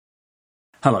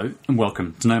Hello and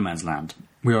welcome to No Man's Land.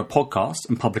 We are a podcast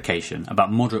and publication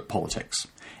about moderate politics,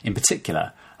 in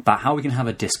particular about how we can have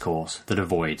a discourse that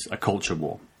avoids a culture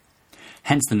war.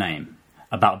 Hence the name,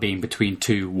 about being between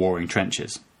two warring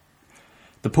trenches.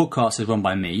 The podcast is run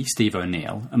by me, Steve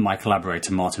O'Neill, and my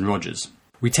collaborator Martin Rogers.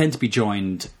 We tend to be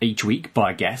joined each week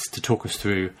by a guest to talk us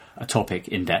through a topic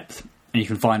in depth, and you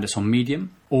can find us on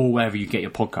Medium or wherever you get your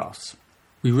podcasts.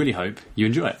 We really hope you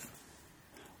enjoy it.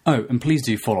 Oh, and please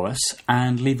do follow us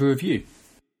and leave a review.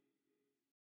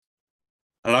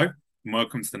 Hello, and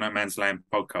welcome to the No Man's Land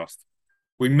podcast.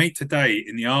 We meet today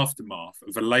in the aftermath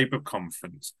of a Labour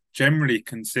conference generally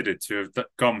considered to have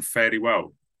gone fairly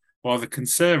well, while the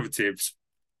Conservatives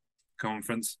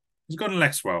conference has gone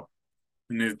less well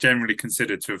and is generally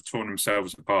considered to have torn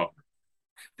themselves apart.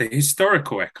 The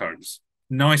historical echoes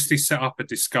nicely set up a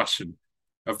discussion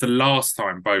of the last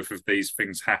time both of these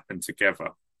things happened together,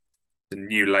 the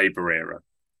New Labour era.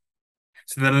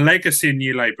 So the legacy of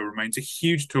New Labour remains a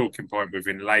huge talking point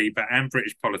within Labour and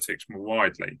British politics more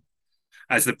widely.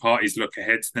 As the parties look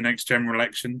ahead to the next general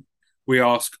election, we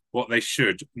ask what they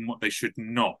should and what they should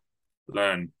not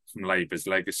learn from Labour's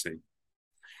legacy.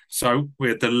 So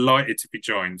we're delighted to be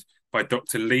joined by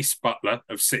Dr. Lise Butler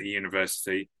of City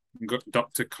University and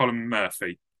Dr. Colin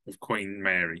Murphy of Queen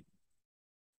Mary.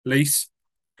 Lise,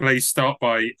 please start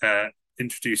by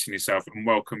introducing yourself and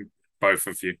welcome both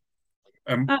of you.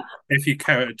 If you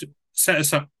could set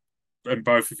us up, and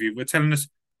both of you were telling us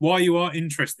why you are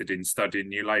interested in studying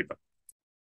New Labour.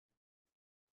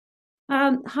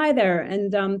 Hi there,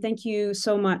 and thank you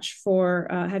so much for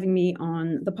having me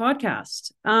on the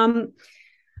podcast.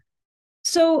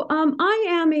 I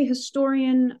am a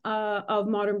historian of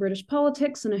modern British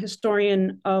politics and a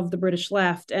historian of the British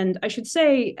left. And I should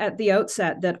say at the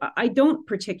outset that I don't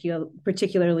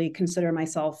particularly consider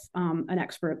myself an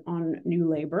expert on New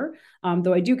Labour,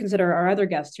 though I do consider our other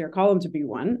guest here, Colin, to be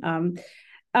one.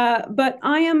 But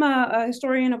I am a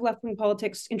historian of left-wing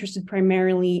politics, interested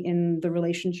primarily in the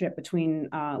relationship between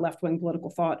left-wing political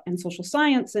thought and social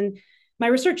science. And my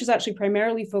research is actually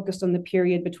primarily focused on the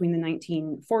period between the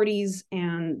 1940s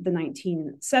and the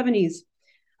 1970s.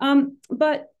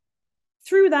 But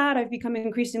through that, I've become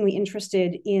increasingly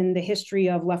interested in the history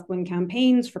of left-wing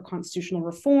campaigns for constitutional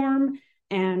reform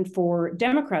and for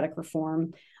democratic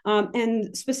reform,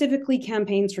 and specifically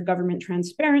campaigns for government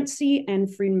transparency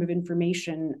and freedom of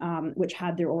information, which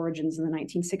had their origins in the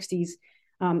 1960s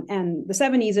and the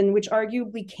 70s, and which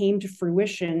arguably came to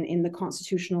fruition in the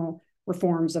constitutional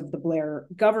reforms of the Blair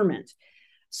government.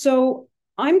 So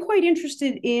I'm quite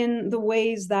interested in the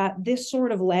ways that this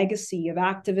sort of legacy of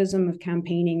activism, of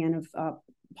campaigning, and of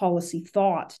policy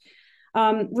thought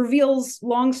reveals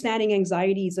longstanding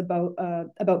anxieties about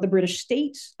the British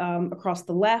state across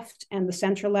the left and the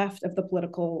center left of the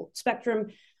political spectrum,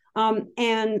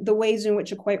 and the ways in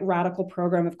which a quite radical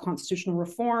program of constitutional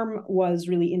reform was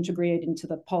really integrated into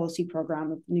the policy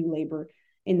program of New Labour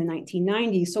in the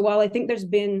 1990s. So while I think there's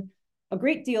been a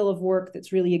great deal of work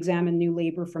that's really examined New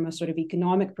Labour from a sort of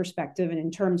economic perspective and in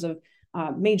terms of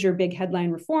major big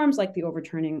headline reforms like the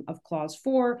overturning of Clause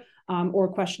 4 or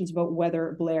questions about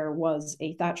whether Blair was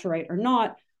a Thatcherite or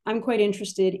not, I'm quite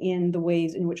interested in the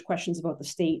ways in which questions about the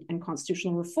state and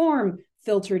constitutional reform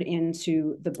filtered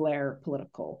into the Blair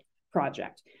political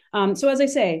project. So as I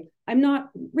say, I'm not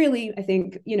really, I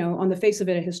think, on the face of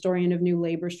it, a historian of New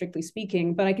Labour, strictly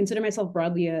speaking, but I consider myself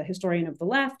broadly a historian of the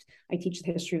left. I teach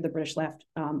the history of the British left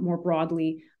more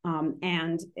broadly.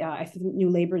 And I think New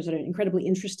Labour is an incredibly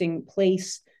interesting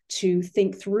place to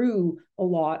think through a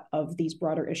lot of these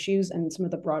broader issues and some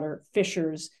of the broader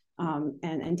fissures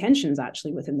and tensions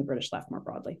actually within the British left more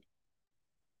broadly.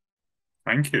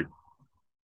 Thank you.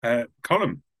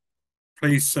 Colin,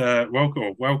 please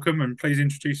welcome and please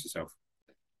introduce yourself.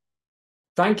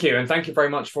 Thank you, and thank you very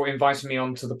much for inviting me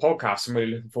onto the podcast. I'm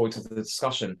really looking forward to the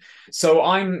discussion. So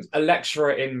I'm a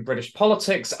lecturer in British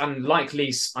politics, and like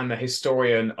Lise, I'm a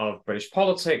historian of British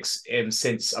politics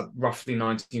since roughly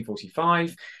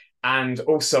 1945, and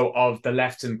also of the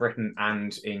left in Britain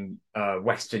and in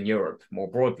Western Europe more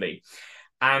broadly.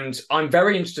 And I'm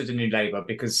very interested in New Labour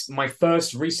because my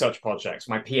first research project,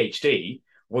 my PhD,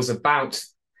 was about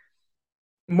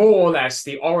more or less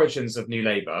the origins of New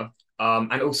Labour,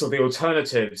 and also the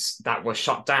alternatives that were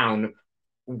shut down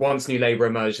once New Labour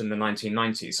emerged in the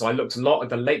 1990s. So I looked a lot at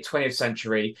the late 20th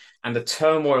century and the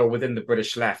turmoil within the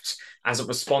British left as it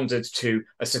responded to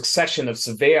a succession of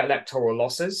severe electoral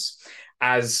losses,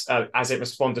 as it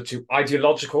responded to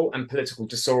ideological and political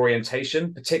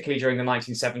disorientation, particularly during the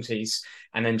 1970s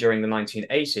and then during the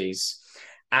 1980s,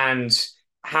 and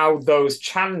how those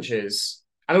challenges,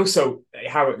 and also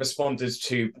how it responded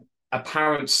to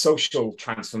apparent social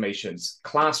transformations,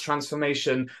 class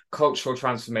transformation, cultural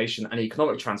transformation, and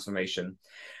economic transformation,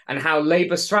 and how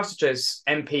Labour strategists,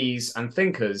 MPs, and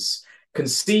thinkers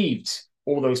conceived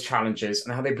all those challenges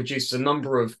and how they produced a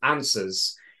number of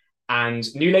answers. And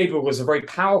New Labour was a very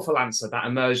powerful answer that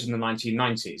emerged in the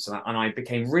 1990s. And I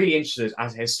became really interested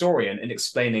as a historian in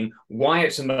explaining why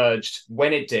it emerged,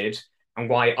 when it did, and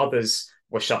why others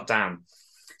were shut down.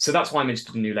 So that's why I'm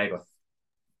interested in New Labour.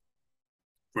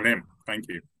 Brilliant. Thank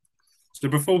you. So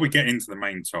before we get into the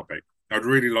main topic, I'd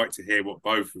really like to hear what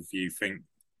both of you think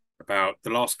about the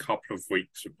last couple of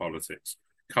weeks of politics,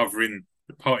 covering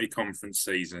the party conference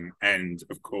season and,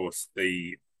 of course,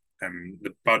 the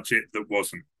budget that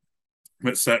wasn't,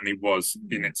 but certainly was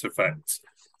in its effects.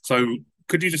 So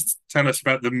could you just tell us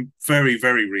about the very,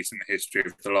 very recent history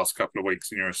of the last couple of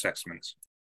weeks in your assessments?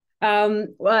 Well,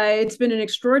 it's been an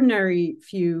extraordinary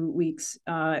few weeks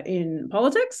in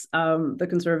politics. The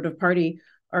Conservative Party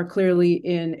are clearly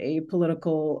in a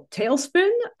political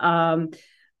tailspin.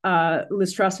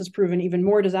 Liz Truss has proven even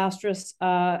more disastrous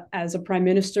as a prime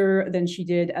minister than she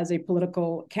did as a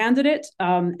political candidate.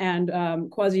 And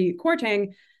Kwasi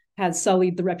Kwarteng has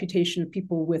sullied the reputation of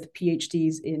people with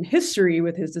PhDs in history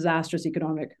with his disastrous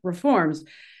economic reforms.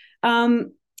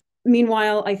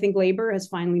 Meanwhile, I think Labour has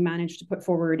finally managed to put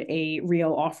forward a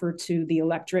real offer to the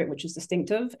electorate, which is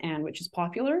distinctive and which is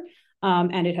popular.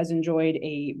 And it has enjoyed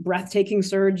a breathtaking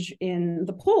surge in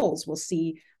the polls. We'll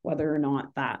see whether or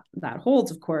not that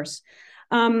holds, of course.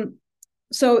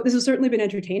 So this has certainly been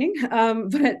entertaining.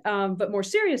 But more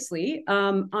seriously,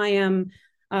 I am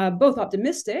both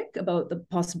optimistic about the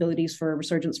possibilities for a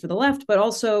resurgence for the left, but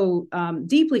also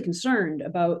deeply concerned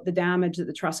about the damage that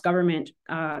the Truss government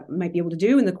might be able to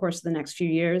do in the course of the next few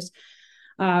years,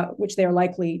 which they are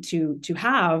likely to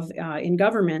have in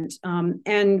government.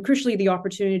 And crucially, the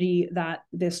opportunity that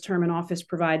this term in office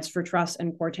provides for Truss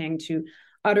and Kwarteng to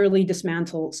utterly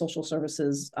dismantle social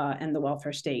services and the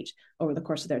welfare state over the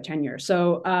course of their tenure.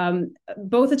 So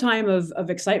both a time of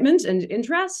excitement and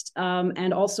interest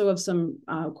and also of some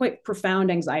quite profound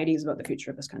anxieties about the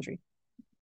future of this country.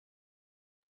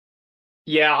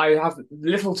 Yeah, I have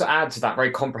little to add to that very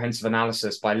comprehensive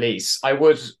analysis by Lise. I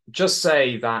would just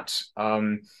say that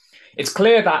it's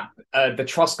clear that the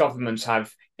Truss government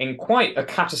have, in quite a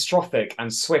catastrophic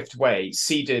and swift way,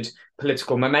 ceded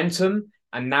political momentum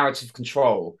and narrative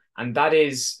control. And that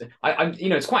is,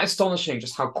 it's quite astonishing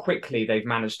just how quickly they've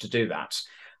managed to do that.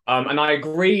 And I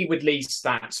agree with Lise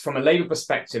that from a Labour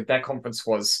perspective, their conference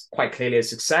was quite clearly a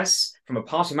success. From a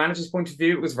party manager's point of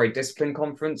view, it was a very disciplined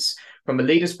conference. From a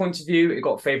leader's point of view, it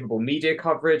got favourable media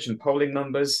coverage and polling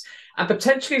numbers. And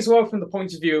potentially as well from the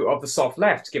point of view of the soft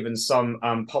left, given some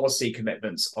policy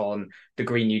commitments on the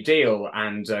Green New Deal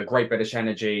and Great British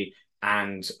Energy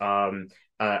and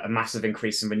a massive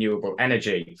increase in renewable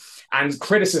energy. And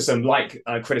criticism, like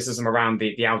criticism around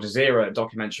the Al Jazeera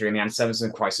documentary and the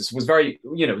anti-Semitism crisis, was very,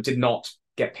 did not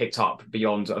get picked up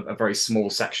beyond a very small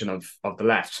section of the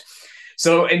left.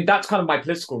 So that's kind of my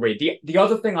political read. The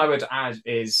other thing I would add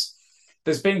is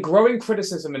there's been growing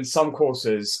criticism in some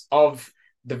quarters of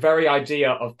the very idea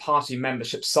of party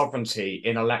membership sovereignty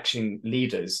in election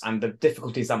leaders and the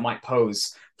difficulties that might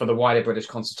pose for the wider British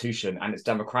constitution and its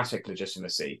democratic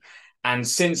legitimacy. And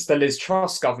since the Liz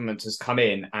Truss government has come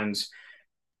in and,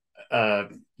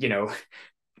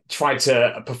 tried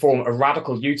to perform a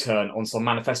radical U-turn on some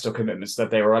manifesto commitments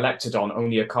that they were elected on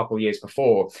only a couple of years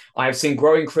before, I have seen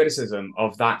growing criticism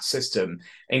of that system,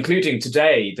 including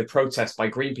today the protest by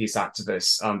Greenpeace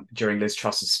activists during Liz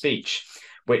Truss's speech,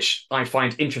 which I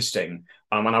find interesting.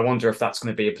 And I wonder if that's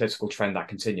going to be a political trend that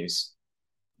continues.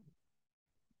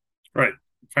 Right.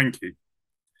 Thank you.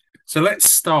 So let's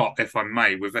start, if I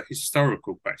may, with a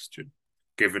historical question,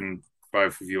 given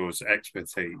both of yours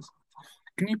expertise.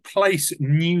 Can you place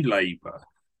New Labour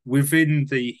within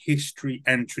the history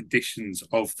and traditions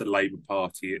of the Labour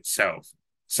Party itself?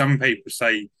 Some people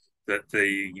say that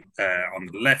on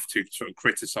the left who sort of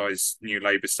criticise New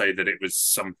Labour say that it was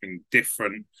something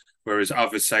different, whereas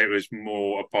others say it was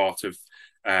more a part of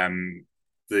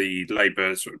the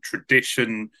Labour sort of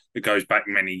tradition that goes back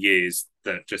many years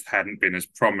that just hadn't been as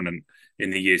prominent in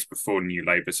the years before New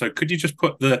Labour. So could you just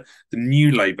put the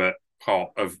New Labour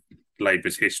part of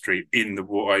Labour's history in the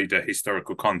wider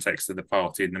historical context of the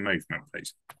party and the movement,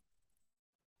 please?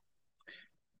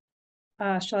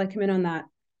 Shall I come in on that?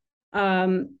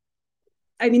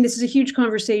 This is a huge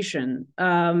conversation,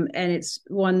 and it's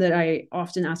one that I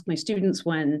often ask my students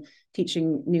when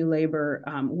teaching New Labour.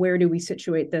 Where do we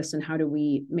situate this and how do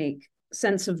we make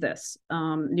sense of this?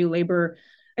 New Labour,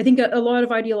 I think a lot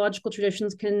of ideological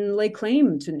traditions can lay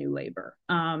claim to New Labour.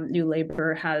 New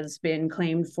Labour has been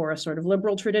claimed for a sort of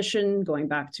liberal tradition, going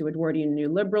back to Edwardian New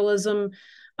Liberalism.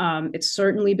 It's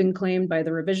certainly been claimed by the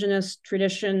revisionist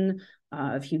tradition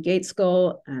of Hugh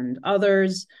Gaitskell and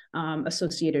others,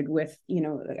 associated with,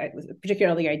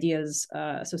 particularly ideas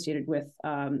associated with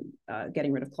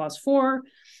getting rid of Clause 4.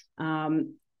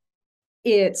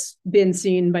 It's been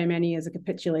seen by many as a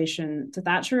capitulation to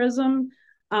Thatcherism.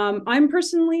 I'm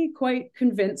personally quite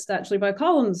convinced, actually, by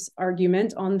Colm's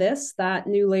argument on this, that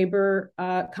New Labour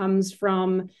comes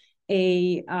from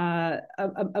a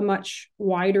much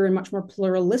wider and much more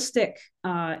pluralistic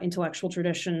intellectual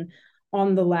tradition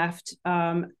on the left,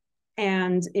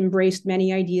 and embraced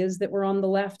many ideas that were on the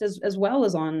left as well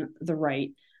as on the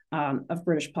right of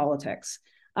British politics.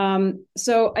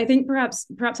 So I think perhaps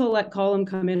I'll let Colm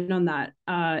come in on that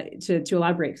to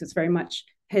elaborate, because it's very much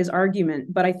his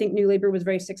argument. But I think New Labour was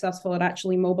very successful at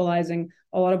actually mobilizing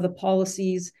a lot of the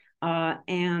policies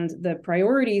and the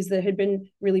priorities that had been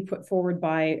really put forward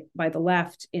by the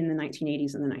left in the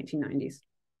 1980s and the 1990s.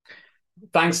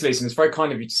 Thanks, Lisa. It's very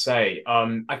kind of you to say.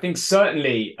 I think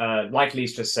certainly, like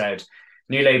Lisa just said,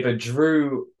 New Labour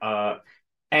drew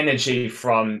energy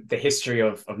from the history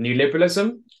of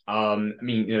neoliberalism.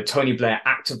 Tony Blair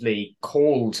actively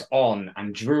called on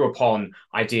and drew upon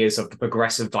ideas of the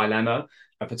progressive dilemma,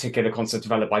 a particular concept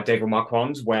developed by David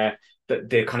Marquand, where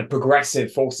the kind of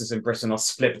progressive forces in Britain are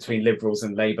split between Liberals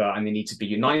and Labour, and they need to be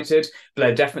united.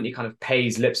 Blair definitely kind of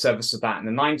pays lip service to that in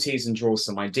the 90s and draws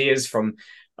some ideas from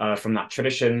that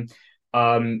tradition.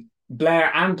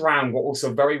 Blair and Brown were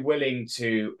also very willing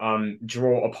to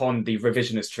draw upon the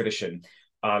revisionist tradition.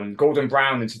 Gordon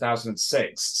Brown in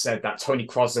 2006 said that Tony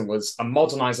Crosland was a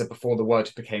modernizer before the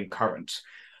word became current,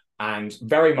 and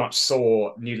very much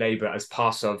saw New Labour as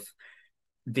part of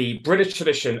the British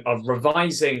tradition of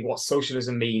revising what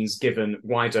socialism means given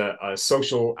wider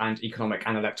social and economic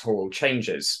and electoral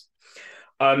changes.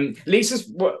 Lisa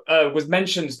was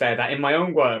mentioned there that in my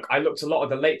own work, I looked a lot at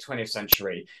the late 20th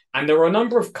century, and there were a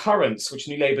number of currents which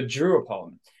New Labour drew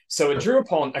upon. So it drew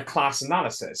upon a class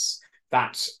analysis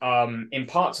that in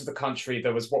parts of the country,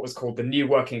 there was what was called the new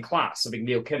working class, something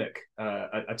Neil Kinnock,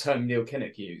 a term Neil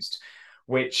Kinnock used,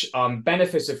 which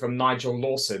benefited from Nigel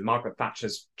Lawson, Margaret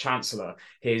Thatcher's chancellor,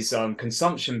 his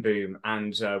consumption boom,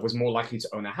 and was more likely to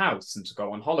own a house and to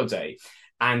go on holiday.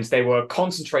 And they were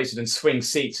concentrated in swing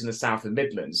seats in the South and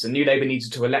Midlands. And New Labour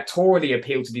needed to electorally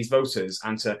appeal to these voters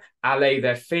and to allay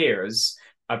their fears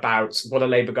about what a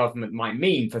Labour government might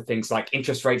mean for things like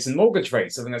interest rates and mortgage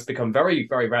rates, something that's become very,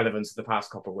 very relevant in the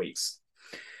past couple of weeks.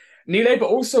 New Labour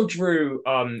also drew,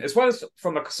 as well as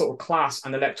from a sort of class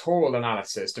and electoral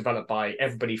analysis developed by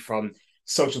everybody from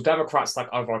Social Democrats like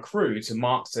Ivar Crewe to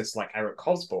Marxists like Eric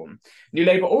Hobsbawm, New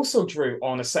Labour also drew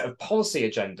on a set of policy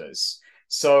agendas.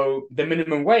 So the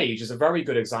minimum wage is a very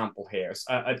good example here. It's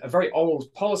a very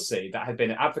old policy that had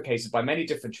been advocated by many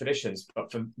different traditions,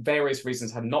 but for various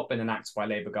reasons had not been enacted by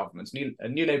Labour governments.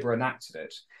 New Labour enacted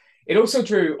it. It also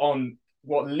drew on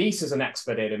what Lisa's an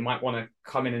expert in and might want to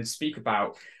come in and speak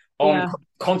about on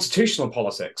constitutional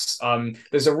politics.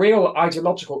 There's a real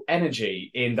ideological energy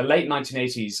in the late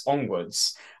 1980s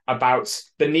onwards about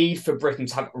the need for Britain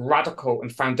to have radical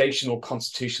and foundational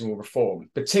constitutional reform,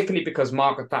 particularly because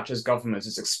Margaret Thatcher's government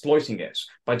is exploiting it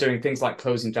by doing things like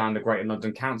closing down the Greater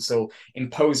London Council,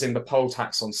 imposing the poll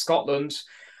tax on Scotland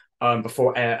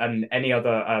before any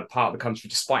other part of the country,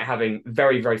 despite having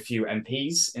very, very few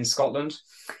MPs in Scotland.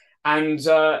 And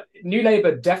New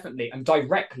Labour definitely and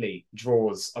directly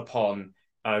draws upon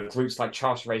groups like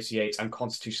Charter 88 and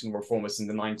constitutional reformers in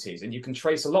the 90s. And you can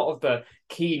trace a lot of the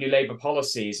key New Labour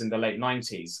policies in the late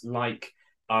 90s, like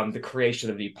the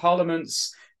creation of new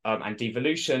parliaments and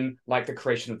devolution, like the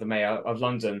creation of the Mayor of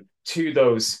London, to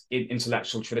those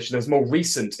intellectual traditions, those more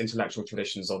recent intellectual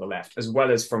traditions on the left, as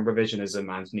well as from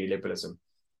revisionism and neoliberalism.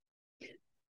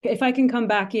 If I can come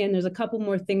back in, there's a couple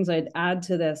more things I'd add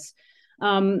to this.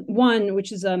 One,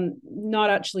 which is not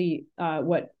actually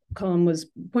what Colm was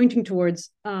pointing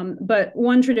towards, but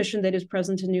one tradition that is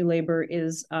present in New Labour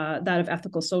is that of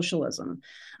ethical socialism.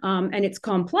 And it's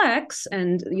complex,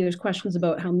 and there's questions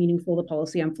about how meaningful the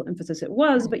policy emphasis it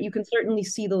was, but you can certainly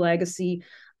see the legacy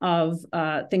of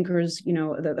thinkers,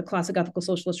 the classic ethical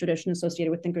socialist tradition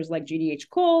associated with thinkers like G.D.H.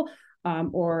 Cole,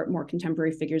 or more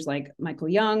contemporary figures like Michael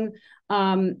Young,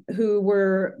 who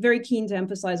were very keen to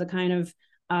emphasize a kind of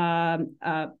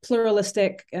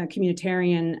pluralistic,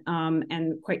 communitarian,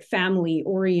 and quite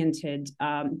family-oriented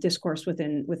discourse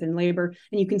within Labour.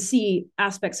 And you can see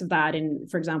aspects of that in,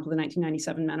 for example, the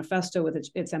 1997 manifesto with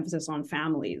its emphasis on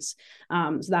families.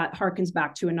 So that harkens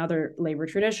back to another Labour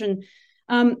tradition.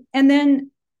 And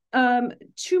then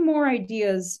two more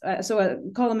ideas.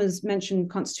 Colm has mentioned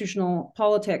constitutional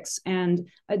politics and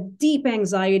a deep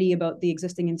anxiety about the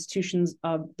existing institutions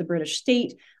of the British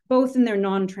state, both in their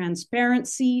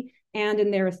non-transparency and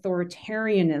in their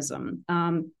authoritarianism.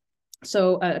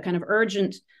 So a kind of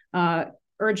urgent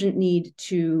need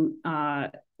to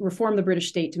reform the British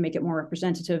state to make it more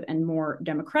representative and more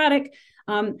democratic,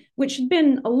 which had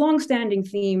been a longstanding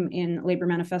theme in Labour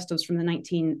manifestos from the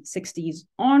 1960s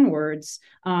onwards,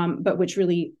 but which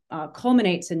really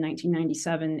culminates in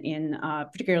 1997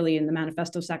 particularly in the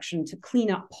manifesto section to clean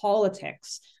up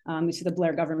politics. We see the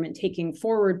Blair government taking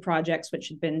forward projects which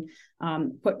had been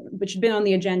on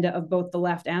the agenda of both the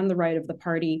left and the right of the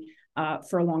party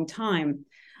for a long time.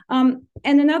 And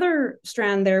another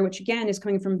strand there, which again is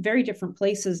coming from very different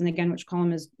places, and again, which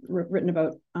Colm has written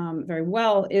about very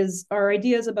well, is our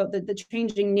ideas about the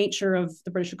changing nature of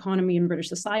the British economy and British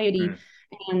society,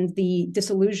 and the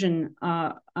disillusion,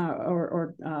 the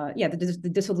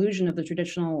disillusion of the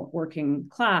traditional working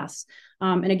class.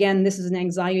 And again, this is an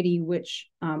anxiety which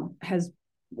is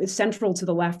central to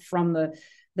the left from the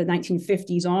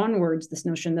 1950s onwards, this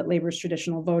notion that Labour's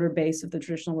traditional voter base of the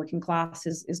traditional working class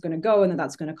is going to go, and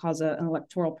that's going to cause an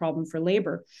electoral problem for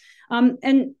Labour.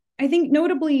 And I think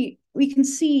notably, we can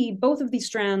see both of these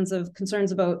strands of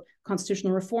concerns about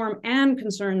constitutional reform and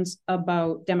concerns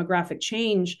about demographic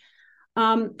change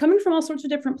coming from all sorts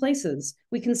of different places.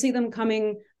 We can see them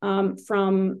coming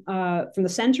from the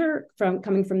center,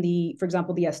 coming from for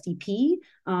example, the SDP,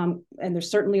 and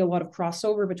there's certainly a lot of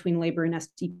crossover between Labour and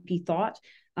SDP thought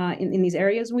in these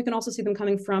areas. And we can also see them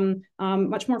coming from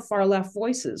much more far left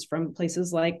voices, from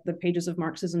places like the Pages of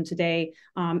Marxism Today,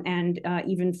 and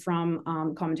even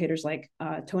from commentators like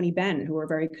Tony Benn, who are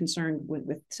very concerned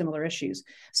with similar issues.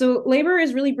 So Labour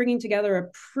is really bringing together a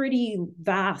pretty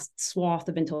vast swath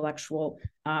of intellectual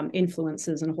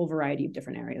influences in a whole variety of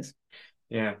different areas.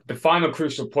 Yeah, the final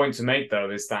crucial point to make,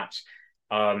 though, is that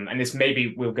and this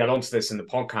maybe we'll get onto this in the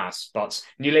podcast, but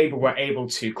New Labour were able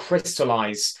to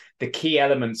crystallize the key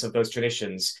elements of those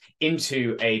traditions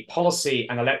into a policy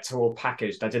and electoral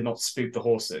package that did not spook the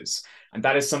horses. And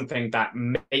that is something that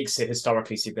makes it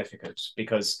historically significant,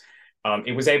 because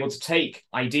it was able to take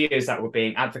ideas that were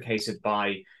being advocated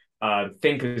by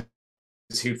thinkers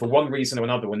who, for one reason or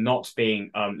another, were not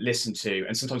being listened to,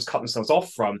 and sometimes cut themselves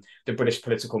off from the British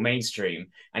political mainstream.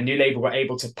 And New Labour were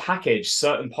able to package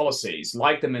certain policies,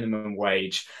 like the minimum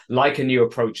wage, like a new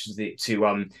approach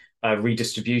to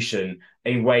redistribution,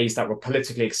 in ways that were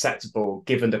politically acceptable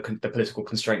given the political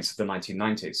constraints of the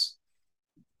 1990s.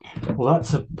 Well,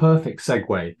 that's a perfect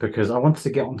segue, because I wanted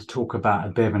to get on to talk about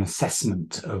a bit of an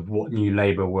assessment of what New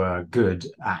Labour were good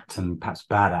at and perhaps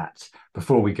bad at,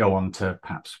 before we go on to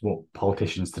perhaps what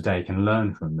politicians today can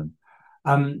learn from them.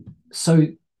 So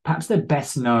perhaps they're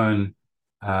best known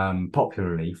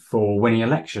popularly for winning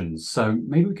elections. So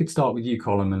maybe we could start with you,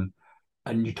 Colm,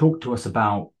 and you talk to us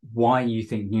about why you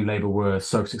think New Labour were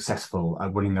so successful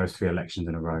at winning those 3 elections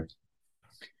in a row.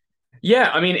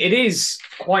 Yeah, I mean, it is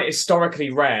quite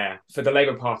historically rare for the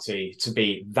Labour Party to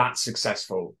be that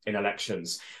successful in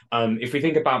elections. If we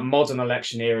think about modern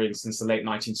electioneering since the late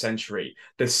 19th century,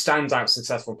 the standout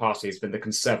successful party has been the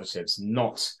Conservatives,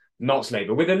 not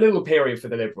Labour, with a little period for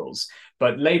the Liberals.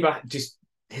 But Labour just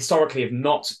historically have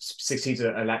not succeeded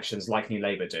at elections like New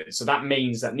Labour did. So that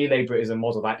means that New Labour is a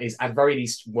model that is at very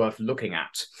least worth looking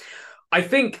at. I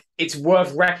think it's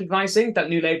worth recognising that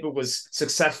New Labour was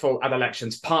successful at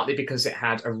elections, partly because it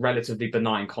had a relatively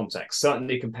benign context,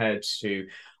 certainly compared to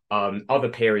other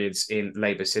periods in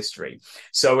Labour's history.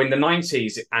 So in the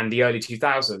 90s and the early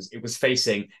 2000s, it was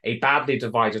facing a badly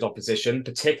divided opposition,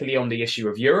 particularly on the issue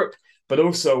of Europe, but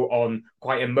also on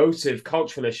quite emotive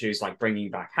cultural issues like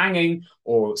bringing back hanging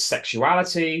or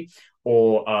sexuality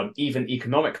or even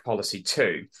economic policy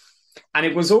too. And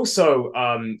it was also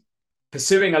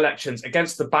pursuing elections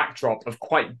against the backdrop of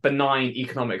quite benign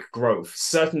economic growth,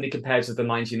 certainly compared to the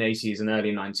 1980s and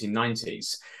early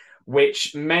 1990s,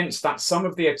 which meant that some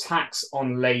of the attacks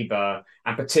on Labour,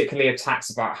 and particularly attacks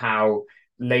about how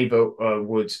Labour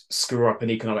would screw up an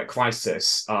economic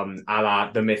crisis, a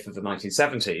la the myth of the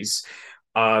 1970s,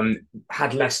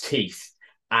 had less teeth.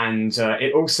 And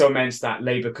it also meant that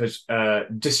Labour could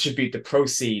distribute the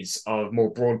proceeds of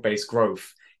more broad-based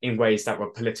growth in ways that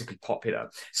were politically popular.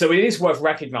 So it is worth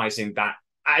recognizing that,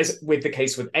 as with the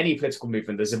case with any political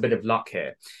movement, there's a bit of luck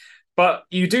here. But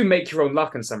you do make your own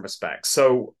luck in some respects.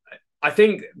 So I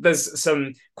think there's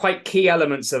some quite key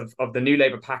elements of the New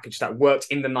Labour package that worked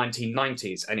in the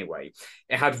 1990s anyway.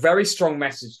 It had very strong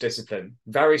message discipline,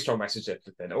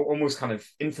 almost kind of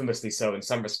infamously so in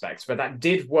some respects, but that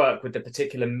did work with the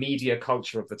particular media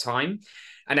culture of the time.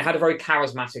 And it had a very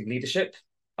charismatic leadership.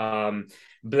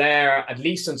 Blair, at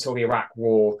least until the Iraq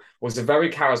War, was a very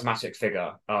charismatic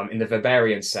figure in the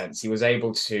Weberian sense. He was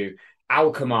able to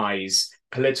alchemize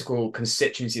political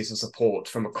constituencies of support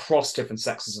from across different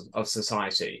sectors of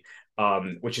society,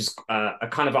 which is a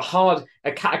kind of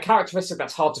a characteristic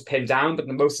that's hard to pin down, but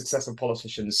the most successful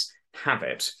politicians have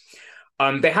it.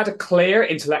 They had a clear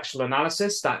intellectual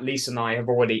analysis that Lisa and I have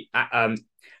already kind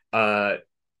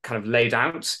of laid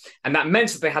out, and that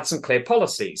meant that they had some clear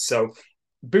policies. So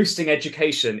boosting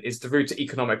education is the route to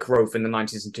economic growth in the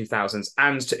 90s and 2000s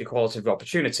and to equality of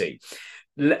opportunity.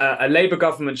 A Labour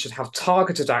government should have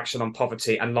targeted action on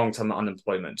poverty and long-term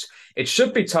unemployment. It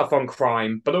should be tough on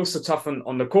crime, but also tough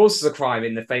on the causes of crime,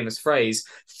 in the famous phrase,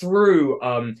 through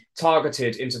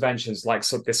targeted interventions like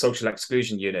the social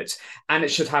exclusion unit. And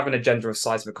it should have an agenda of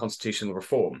seismic constitutional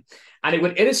reform. And it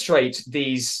would illustrate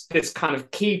this kind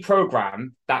of key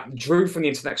program that drew from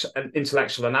the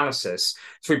intellectual analysis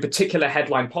through particular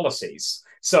headline policies.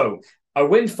 So a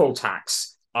windfall tax,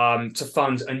 to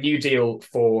fund a new deal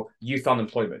for youth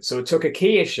unemployment. So it took a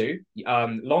key issue,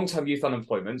 long-term youth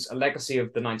unemployment, a legacy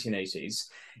of the 1980s,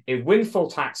 a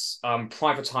windfall tax,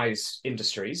 privatized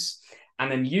industries, and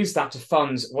then used that to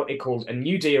fund what they called a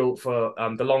new deal for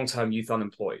the long-term youth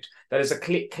unemployed. That is a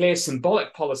clear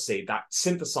symbolic policy that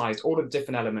synthesized all of the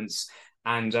different elements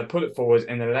and put it forward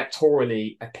in an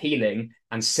electorally appealing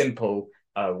and simple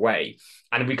way.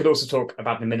 And we could also talk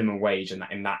about the minimum wage in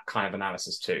that kind of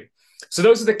analysis too. So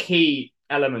those are the key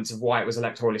elements of why it was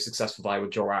electorally successful that I would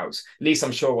draw out. Lisa,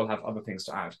 I'm sure we'll have other things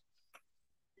to add.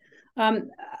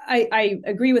 I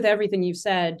agree with everything you've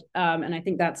said, and I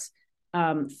think that's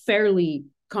fairly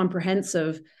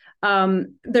comprehensive.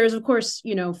 There's, of course,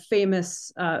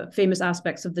 famous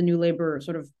aspects of the New Labour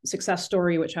sort of success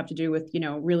story, which have to do with,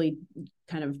 really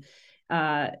kind of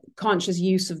conscious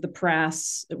use of the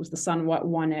press. It was the Sun what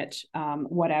won it,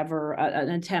 whatever, an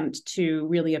attempt to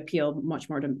really appeal much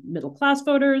more to middle class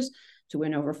voters, to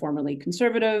win over formerly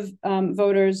conservative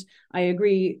voters. I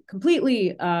agree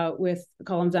completely with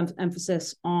Colm's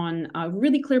emphasis on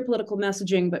really clear political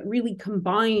messaging, but really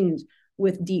combined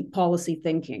with deep policy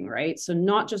thinking, right? So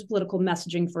not just political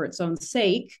messaging for its own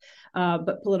sake,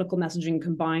 but political messaging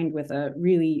combined with a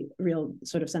really real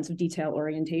sort of sense of detail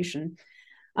orientation.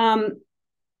 Finally,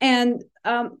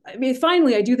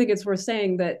 I do think it's worth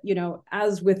saying that,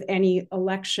 as with any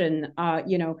election,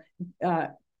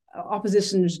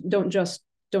 oppositions don't just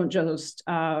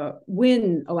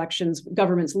win elections,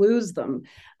 governments lose them.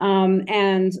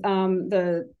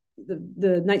 The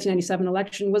 1997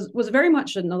 election was very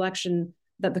much an election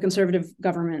that the Conservative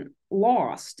government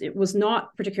lost. It was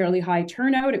not particularly high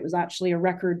turnout. It was actually a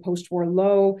record post-war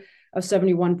low of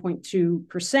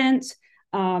 71.2%.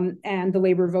 And the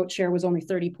Labour vote share was only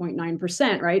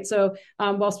 30.9%, right? So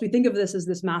whilst we think of this as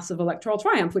this massive electoral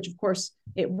triumph, which of course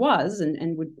it was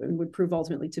and would prove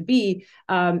ultimately to be,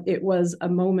 it was a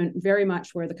moment very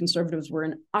much where the Conservatives were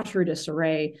in utter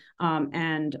disarray,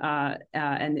 and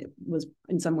it was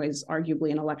in some ways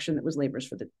arguably an election that was Labour's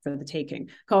for the taking.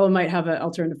 Colm might have an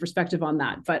alternative perspective on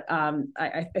that, but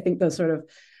I think the sort of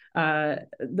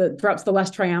perhaps the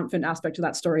less triumphant aspect of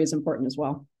that story is important as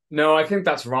well. No, I think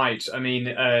that's right. I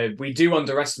mean, we do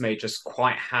underestimate just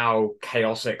quite how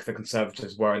chaotic the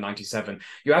Conservatives were in 97.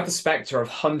 You had the spectre of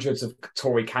hundreds of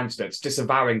Tory candidates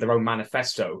disavowing their own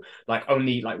manifesto,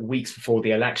 only weeks before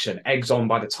the election, egged on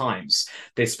by the Times.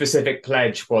 The specific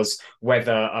pledge was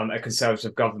whether a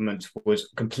Conservative government would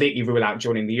completely rule out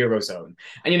joining the Eurozone.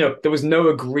 And, there was no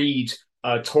agreed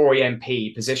Tory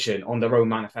MP position on their own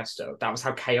manifesto. That was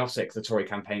how chaotic the Tory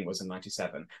campaign was in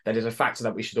 97. That is a factor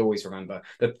that we should always remember.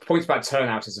 The point about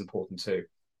turnout is important too.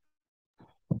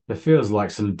 There feels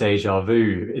like some deja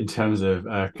vu in terms of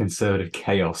Conservative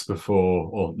chaos before,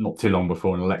 or not too long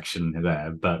before an election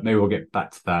there, but maybe we'll get back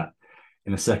to that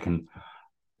in a second.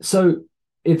 So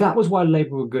if that was why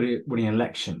Labour were good at winning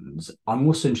elections, I'm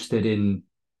also interested in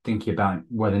thinking about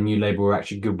whether New Labour were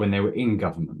actually good when they were in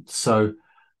government. So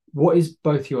what is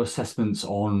both your assessments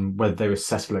on whether they were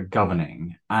successful at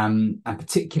governing, and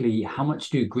particularly how much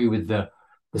do you agree with the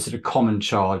sort of common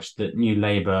charge that New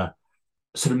Labour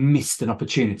sort of missed an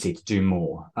opportunity to do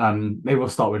more? Maybe we'll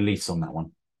start with Lisa on that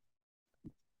one.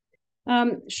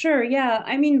 Sure, yeah.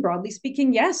 I mean, broadly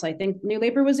speaking, yes, I think New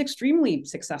Labour was extremely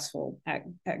successful at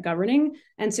governing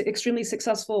and extremely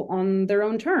successful on their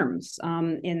own terms.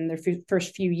 In their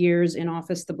first few years in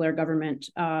office, the Blair government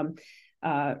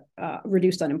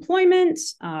reduced unemployment,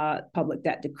 public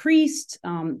debt decreased,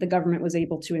 the government was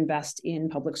able to invest in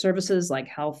public services like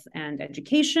health and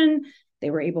education. They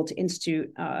were able to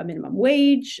institute a minimum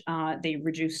wage. They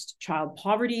reduced child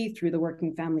poverty through the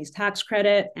Working Families Tax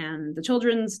Credit and the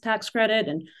Children's Tax Credit.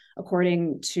 And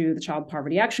according to the Child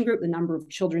Poverty Action Group, the number of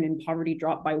children in poverty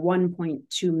dropped by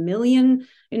 1.2 million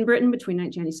in Britain between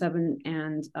 1997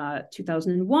 and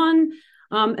 2001.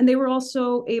 And they were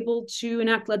also able to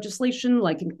enact legislation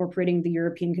like incorporating the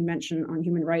European Convention on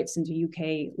Human Rights into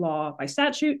UK law by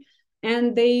statute.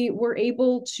 And they were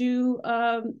able to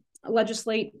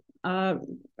legislate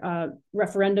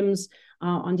referendums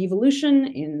on devolution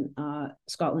in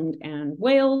Scotland and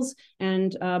Wales,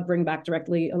 and bring back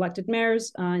directly elected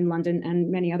mayors in London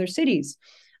and many other cities.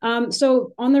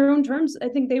 So on their own terms, I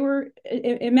think they were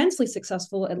immensely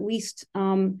successful, at least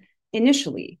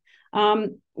initially.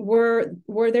 Were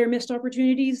there missed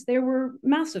opportunities? There were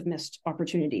massive missed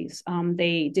opportunities.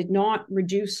 They did not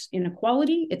reduce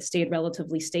inequality. It stayed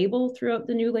relatively stable throughout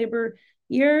the New Labour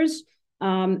years.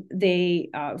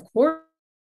 They, of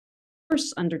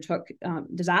course, undertook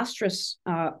disastrous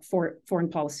foreign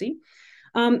policy,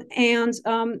 and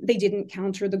they didn't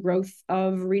counter the growth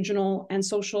of regional and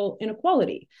social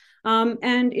inequality.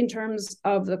 And in terms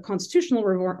of the constitutional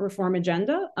reform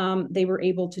agenda, they were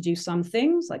able to do some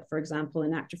things, like, for example,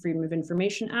 enact a Freedom of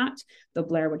Information Act, though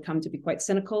Blair would come to be quite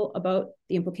cynical about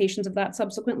the implications of that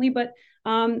subsequently. But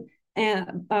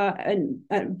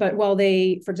while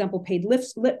they, for example, paid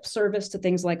lip service to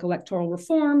things like electoral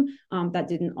reform, that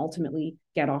didn't ultimately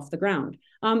get off the ground.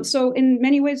 So in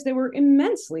many ways, they were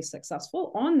immensely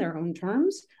successful on their own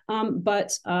terms,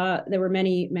 but there were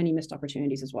many, many missed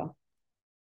opportunities as well.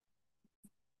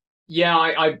 Yeah,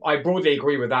 I broadly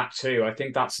agree with that too. I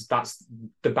think that's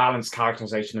the balanced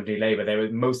characterization of New Labour. They were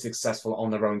most successful on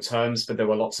their own terms, but there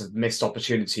were lots of missed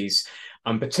opportunities,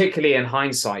 particularly in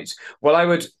hindsight. What I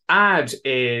would add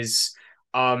is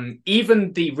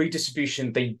even the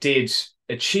redistribution they did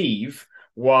achieve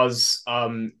was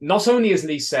not only, as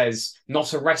Lee says,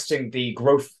 not arresting the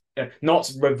growth,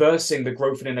 not reversing the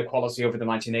growth and inequality over the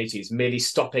 1980s, merely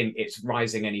stopping it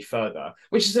rising any further,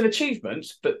 which is an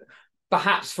achievement, but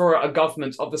perhaps for a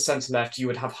government of the centre-left, you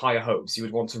would have higher hopes. You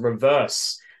would want to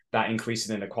reverse that increase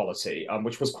in inequality,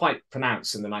 which was quite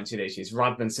pronounced in the 1980s,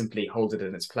 rather than simply hold it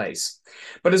in its place.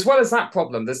 But as well as that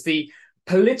problem, there's the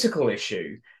political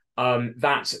issue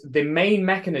that the main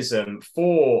mechanism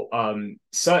for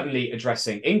certainly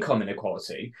addressing income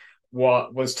inequality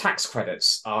was tax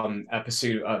credits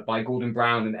pursued by Gordon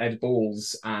Brown and Ed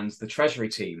Balls and the Treasury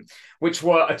team, which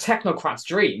were a technocrat's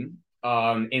dream,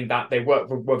 in that they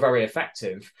were very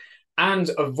effective and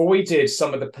avoided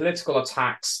some of the political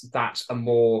attacks that a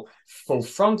more full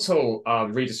frontal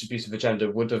redistributive agenda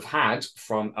would have had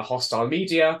from a hostile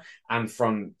media and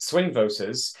from swing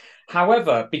voters.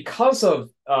 However, because of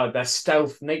their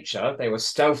stealth nature, they were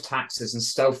stealth taxes and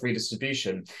stealth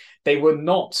redistribution, they were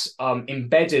not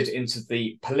embedded into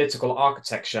the political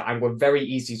architecture and were very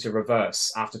easy to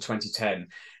reverse after 2010.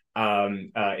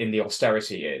 In the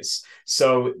austerity years.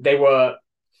 So they were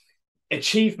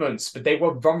achievements, but they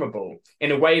were vulnerable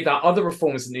in a way that other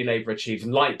reforms that New Labour achieved,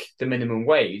 like the minimum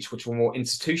wage, which were more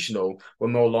institutional, were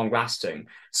more long-lasting.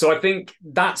 So I think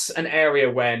that's an area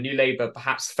where New Labour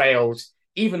perhaps failed,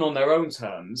 even on their own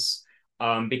terms,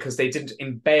 because they didn't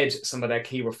embed some of their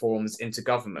key reforms into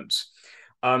government.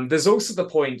 There's also the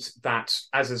point that,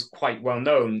 as is quite well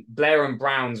known, Blair and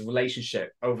Brown's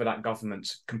relationship over that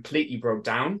government completely broke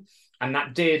down, and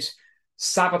that did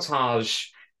sabotage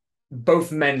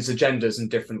both men's agendas in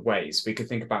different ways. We could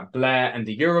think about Blair and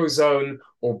the Eurozone,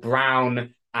 or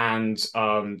Brown and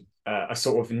a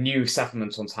sort of new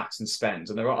settlement on tax and spend.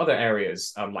 And there are other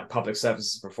areas like public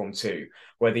services reform too,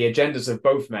 where the agendas of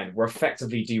both men were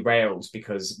effectively derailed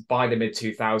because by the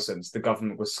mid-2000s, the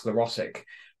government was sclerotic,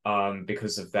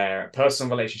 because of their personal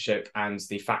relationship and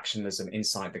the factionalism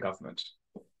inside the government.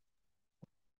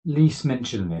 Lise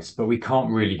mentioned this, but we can't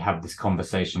really have this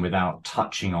conversation without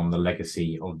touching on the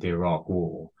legacy of the Iraq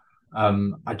War.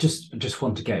 I just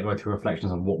want to get both your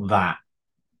reflections on what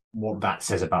that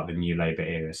says about the New Labour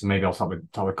era. So maybe I'll start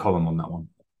with Colin on that one.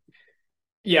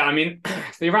 Yeah, I mean,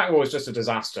 the Iraq War was just a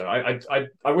disaster.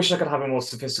 I wish I could have a more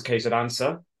sophisticated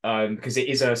answer, because it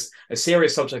is a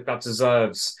serious subject that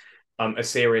deserves a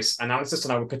serious analysis,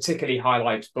 and I would particularly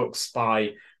highlight books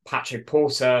by Patrick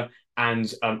Porter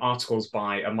and articles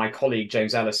by my colleague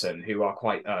James Ellison, who are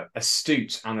quite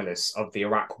astute analysts of the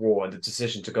Iraq War and the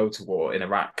decision to go to war in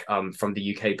Iraq from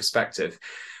the UK perspective.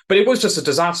 But it was just a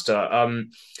disaster.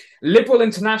 Liberal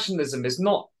internationalism is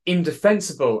not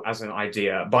indefensible as an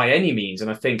idea by any means, and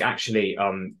I think actually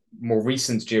more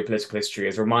recent geopolitical history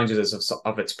has reminded us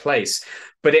of its place.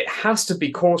 But it has to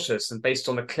be cautious and based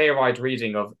on a clear-eyed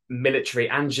reading of military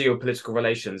and geopolitical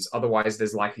relations, otherwise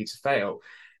there's likely to fail.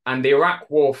 And the Iraq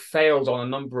War failed on a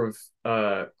number of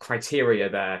criteria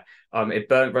there. It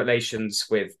burnt relations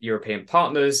with European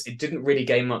partners. It didn't really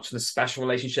gain much in the special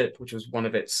relationship, which was one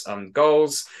of its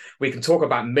goals. We can talk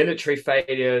about military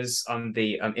failures,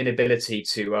 the inability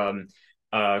to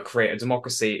create a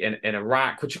democracy in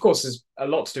Iraq, which of course has a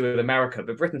lot to do with America,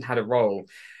 but Britain had a role.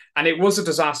 And it was a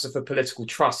disaster for political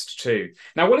trust too.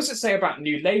 Now, what does it say about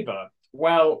New Labour?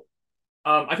 Well,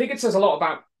 I think it says a lot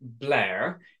about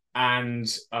Blair and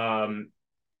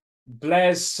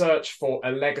Blair's search for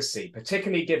a legacy,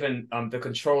 particularly given the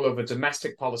control over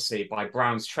domestic policy by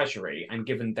Brown's Treasury and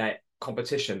given their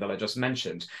competition that I just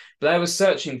mentioned. Blair was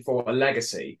searching for a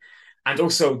legacy. And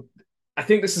also, I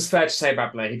think this is fair to say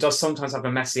about Blair, he does sometimes have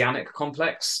a messianic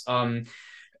complex.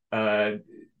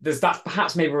 There's that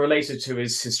perhaps maybe related to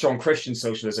his strong Christian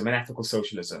socialism and ethical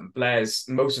socialism. Blair's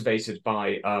motivated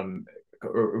by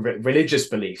religious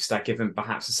beliefs that give him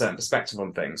perhaps a certain perspective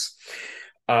on things.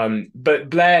 But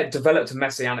Blair developed a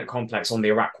messianic complex on the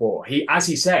Iraq War. As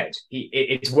he said,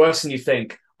 it's worse than you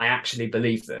think. I actually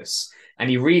believe this. And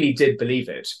he really did believe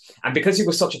it. And because he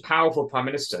was such a powerful prime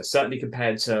minister, certainly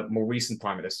compared to more recent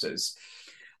prime ministers,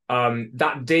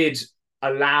 that did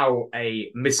allow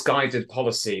a misguided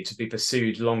policy to be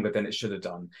pursued longer than it should have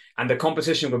done. And the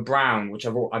competition with Brown, which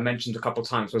I mentioned a couple of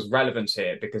times, was relevant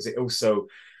here because it also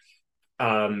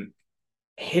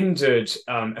hindered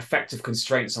effective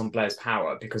constraints on Blair's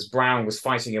power because Brown was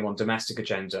fighting him on domestic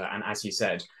agenda and, as he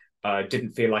said,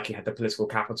 didn't feel like he had the political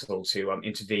capital to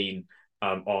intervene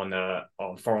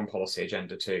on foreign policy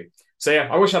agenda too. So yeah,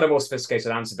 I wish I had a more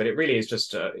sophisticated answer, but it really is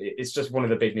just it's just one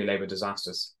of the big New Labour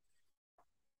disasters.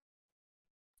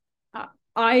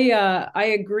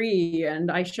 I agree,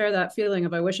 and I share that feeling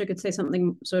of I wish I could say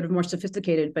something sort of more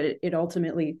sophisticated, but it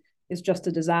ultimately is just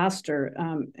a disaster.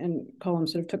 And Colm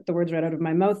sort of took the words right out of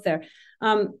my mouth there.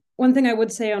 One thing I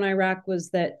would say on Iraq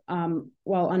was that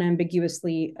while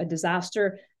unambiguously a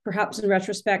disaster, perhaps in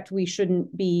retrospect, we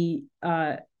shouldn't be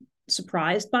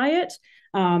surprised by it.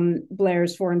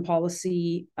 Blair's foreign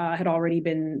policy had already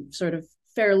been sort of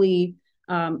fairly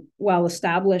well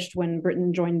established when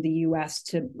Britain joined the US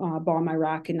to bomb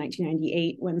Iraq in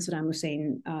 1998 when Saddam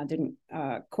Hussein didn't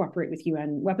cooperate with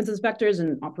UN weapons inspectors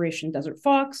in Operation Desert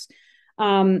Fox.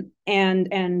 And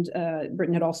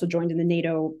Britain had also joined in the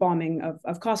NATO bombing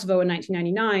of Kosovo in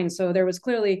 1999. So there was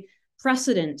clearly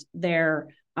precedent there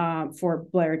for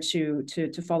Blair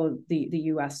to follow the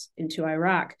US into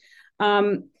Iraq.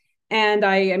 And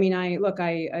I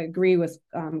agree with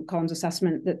Colm's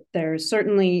assessment that there's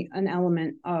certainly an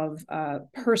element of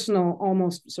personal,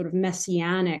 almost sort of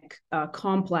messianic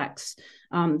complex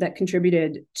that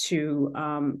contributed to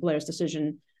Blair's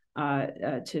decision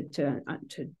to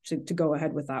go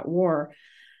ahead with that war.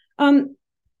 And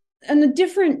a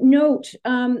different note,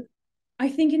 I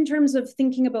think in terms of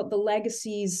thinking about the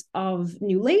legacies of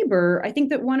New Labour, I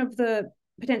think that one of the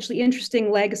potentially interesting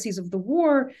legacies of the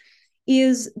war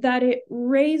is that it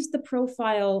raised the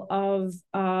profile of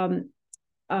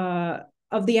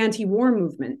the anti-war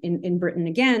movement in Britain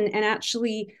again, and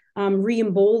actually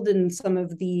re-emboldened some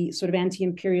of the sort of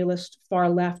anti-imperialist far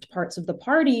left parts of the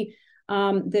party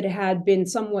that had been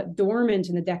somewhat dormant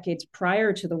in the decades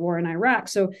prior to the war in Iraq.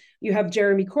 So you have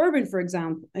Jeremy Corbyn, for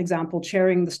example,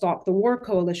 chairing the Stop the War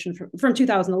coalition from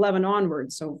 2011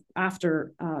 onwards, so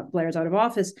after Blair's out of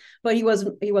office. But he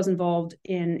was involved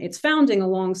in its founding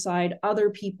alongside other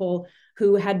people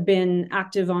who had been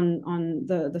active on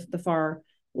the far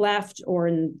left or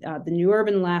in the New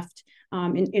Urban left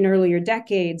in earlier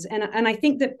decades. And I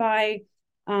think that by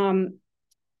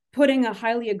putting a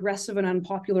highly aggressive and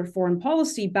unpopular foreign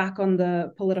policy back on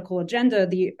the political agenda,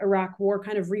 the Iraq War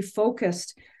kind of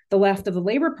refocused the left of the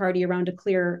Labour Party around a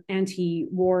clear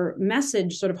anti-war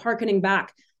message, sort of hearkening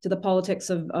back to the politics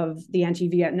of the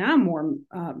anti-Vietnam War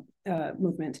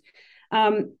movement.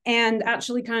 And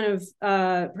actually kind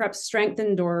of perhaps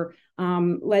strengthened or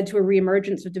led to a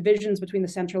reemergence of divisions between the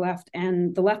center-left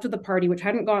and the left of the party, which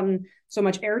hadn't gotten so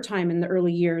much airtime in the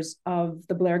early years of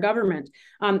the Blair government.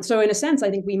 So in a sense, I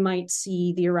think we might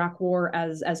see the Iraq War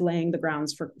as laying the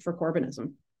grounds for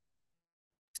Corbynism.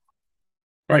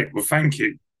 Great, well, thank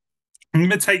you. I'm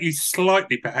going to take you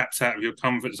slightly perhaps out of your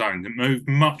comfort zone and move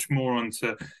much more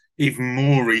onto even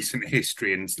more recent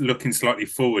history and looking slightly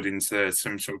forward into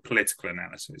some sort of political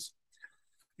analysis.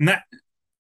 And that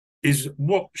is,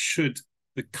 what should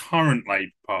the current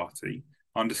Labour Party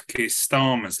under Keir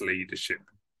Starmer's leadership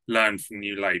learn from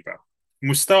New Labour? And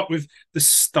we'll start with the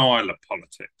style of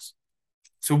politics.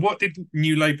 So what did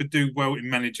New Labour do well in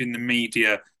managing the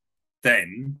media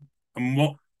then, and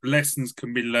what lessons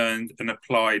can be learned and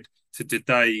applied to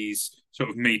today's sort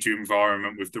of media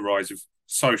environment with the rise of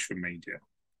social media?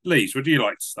 Lise, would you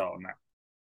like to start on that?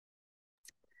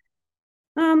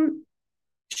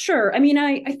 Sure. I mean,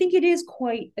 I think it is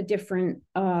quite a different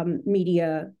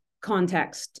media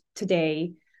context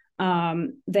today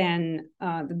than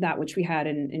that which we had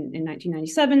in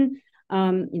 1997.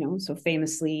 So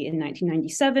famously in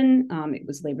 1997, it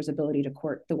was Labour's ability to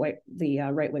court the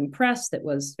right-wing press that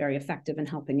was very effective in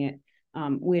helping it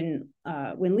win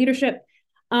leadership.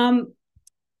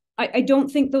 I don't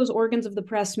think those organs of the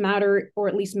press matter, or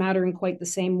at least matter in quite the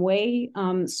same way.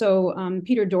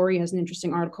 Peter Dorey has an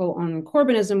interesting article on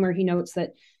Corbynism where he notes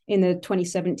that in the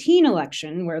 2017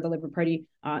 election, where the Labour Party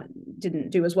didn't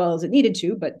do as well as it needed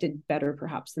to, but did better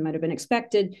perhaps than might have been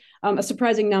expected, a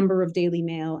surprising number of Daily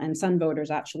Mail and Sun voters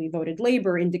actually voted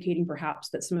Labour, indicating perhaps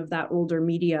that some of that older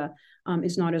media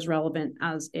is not as relevant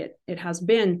as it has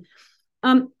been.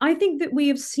 I think that we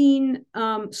have seen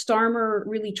Starmer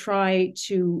really try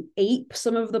to ape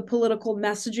some of the political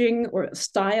messaging or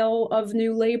style of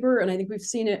New Labour. And I think we've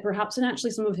seen it perhaps in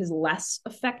actually some of his less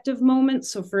effective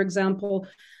moments. So, for example,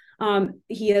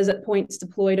 he has at points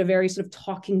deployed a very sort of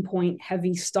talking point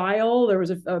heavy style. There was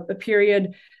a period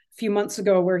a few months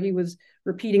ago where he was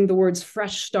repeating the words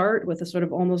fresh start with a sort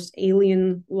of almost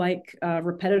alien-like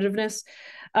repetitiveness.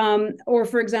 Or,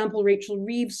 for example, Rachel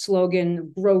Reeves'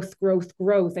 slogan, growth, growth,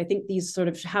 growth. I think these sort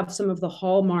of have some of the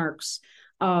hallmarks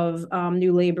of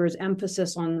New Labour's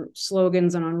emphasis on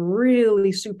slogans and on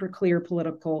really super clear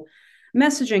political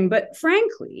messaging. But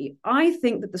frankly, I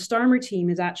think that the Starmer team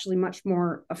is actually much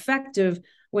more effective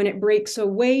when it breaks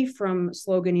away from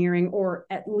sloganeering, or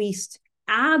at least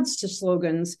adds to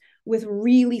slogans with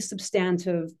really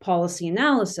substantive policy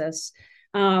analysis.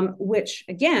 Which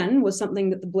again was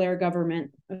something that the Blair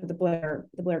government, the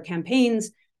Blair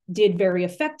campaigns did very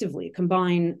effectively,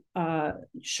 combine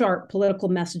sharp political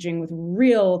messaging with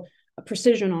real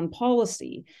precision on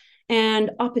policy.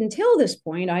 And up until this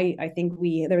point, I think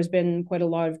there's been quite a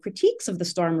lot of critiques of the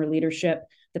Starmer leadership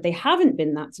that they haven't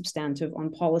been that substantive on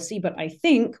policy, but I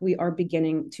think we are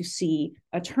beginning to see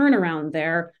a turnaround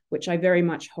there, which I very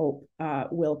much hope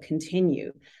will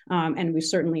continue. And we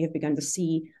certainly have begun to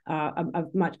see a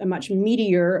much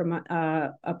meatier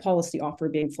policy offer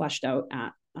being fleshed out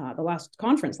at the last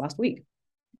conference last week.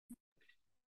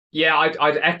 Yeah,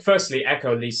 I'd firstly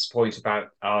echo Lisa's point about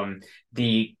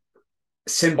the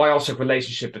symbiotic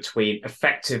relationship between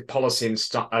effective policy and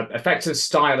effective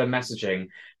style and messaging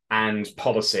and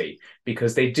policy,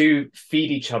 because they do feed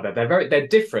each other. They're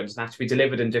different and have to be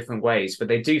delivered in different ways, but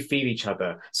they do feed each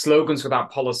other. Slogans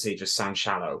without policy just sound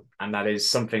shallow, and that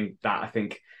is something that I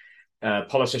think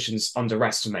politicians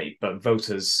underestimate, but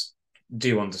voters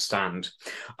do understand.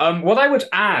 What I would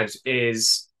add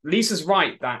is Lisa's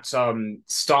right that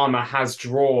Starmer has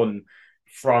drawn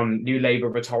from New Labour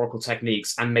rhetorical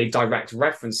techniques and made direct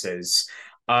references.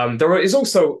 There is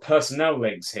also personnel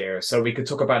links here. So we could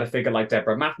talk about a figure like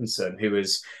Deborah Mattinson, who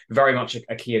is very much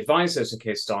a key advisor to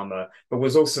Keir Starmer, but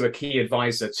was also a key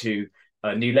advisor to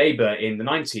New Labour in the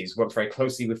 90s, worked very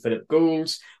closely with Philip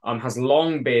Gould, has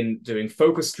long been doing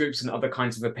focus groups and other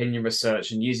kinds of opinion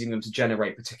research and using them to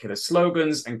generate particular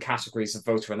slogans and categories of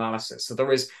voter analysis. So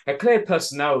there is a clear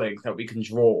personnel link that we can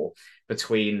draw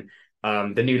between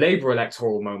the New Labour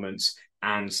electoral moment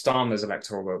and Starmer's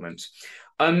electoral moment.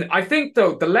 I think,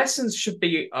 though, the lessons should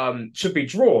be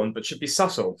drawn, but should be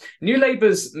subtle. New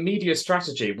Labour's media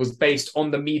strategy was based on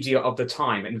the media of the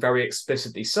time, and very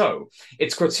explicitly so.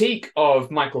 Its critique of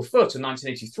Michael Foot in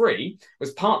 1983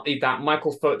 was partly that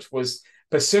Michael Foot was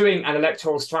pursuing an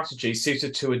electoral strategy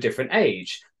suited to a different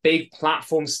age. Big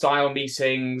platform-style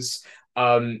meetings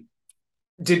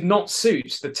did not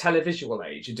suit the televisual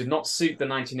age. It did not suit the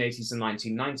 1980s and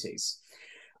 1990s.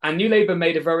 And New Labour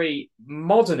made a very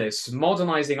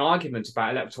modernizing argument about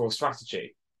electoral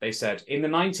strategy. They said, in the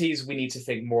 90s, we need to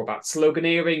think more about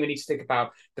sloganeering. We need to think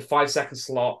about the 5-second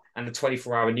slot and the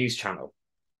 24-hour news channel.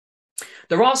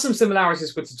 There are some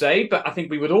similarities with today, but I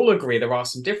think we would all agree there are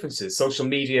some differences, social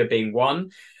media being one,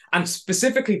 and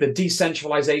specifically the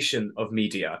decentralization of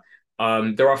media.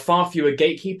 There are far fewer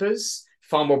gatekeepers,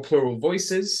 far more plural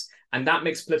voices, and that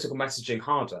makes political messaging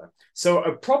harder. So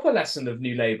a proper lesson of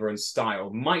New Labour and style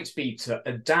might be to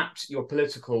adapt your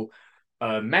political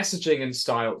messaging and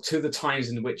style to the times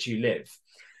in which you live.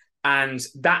 And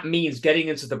that means getting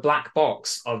into the black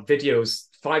box of videos,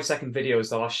 5-second videos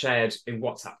that are shared in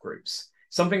WhatsApp groups.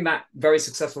 something that very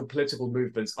successful political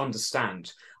movements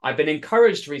understand. I've been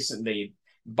encouraged recently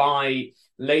by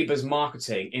Labour's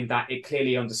marketing in that it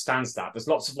clearly understands that. There's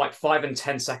lots of like 5 and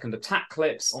 10-second attack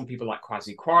clips on people like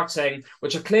Kwasi Kwarteng,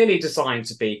 which are clearly designed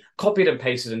to be copied and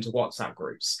pasted into WhatsApp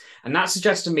groups. And that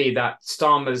suggests to me that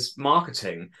Starmer's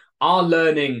marketing are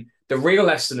learning the real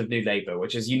lesson of New Labour,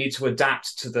 which is you need to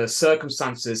adapt to the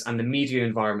circumstances and the media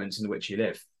environment in which you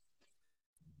live.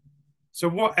 So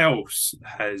what else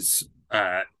has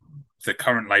the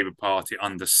current Labour Party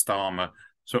under Starmer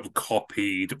sort of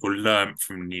copied or learnt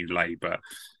from New Labour?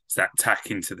 Is that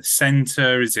tack into the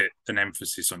centre? Is it an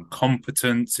emphasis on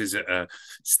competence? Is it a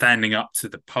standing up to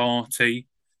the party?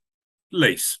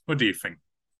 Lise, what do you think?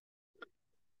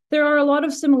 There are a lot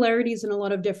of similarities and a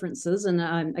lot of differences, and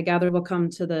I gather we'll come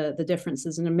to the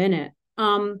differences in a minute.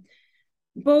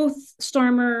 Both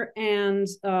Starmer and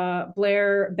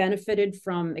Blair benefited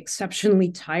from exceptionally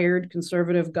tired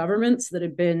conservative governments that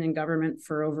had been in government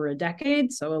for over a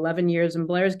decade, so 11 years in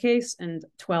Blair's case and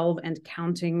 12 and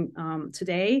counting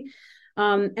today.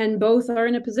 And both are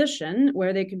in a position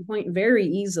where they can point very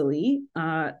easily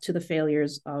to the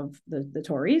failures of the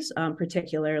Tories,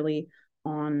 particularly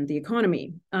on the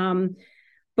economy.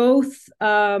 Both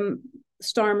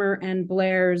Starmer and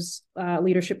Blair's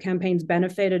leadership campaigns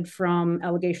benefited from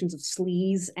allegations of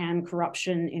sleaze and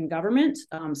corruption in government.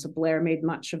 So Blair made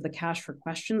much of the Cash for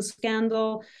Questions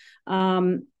scandal.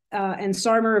 And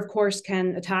Starmer, of course,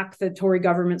 can attack the Tory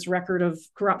government's record of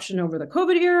corruption over the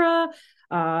COVID era,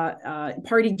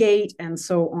 Partygate, and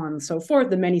so on and so forth,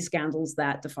 the many scandals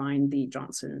that defined the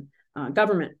Johnson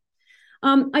government.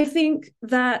 I think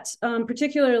that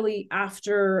particularly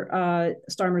after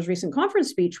Starmer's recent conference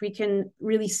speech, we can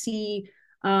really see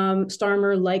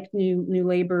Starmer, like New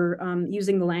Labour,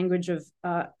 using the language of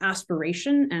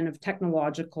aspiration and of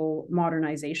technological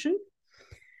modernization.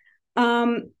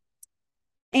 Both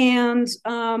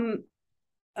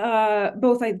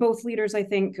leaders, I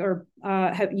think,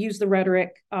 have used the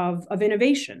rhetoric of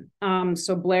innovation.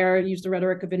 So Blair used the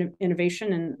rhetoric of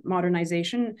innovation and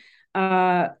modernization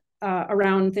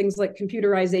around things like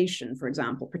computerization, for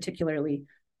example, particularly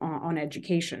on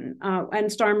education. And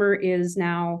Starmer is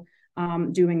now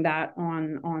doing that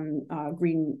on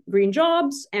green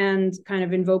jobs and kind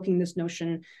of invoking this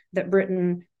notion that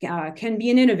Britain can be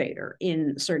an innovator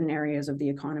in certain areas of the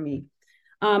economy.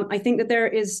 I think that there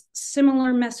is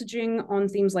similar messaging on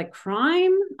themes like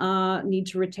crime, need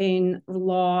to retain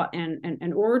law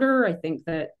and order. I think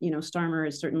that, Starmer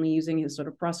is certainly using his sort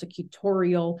of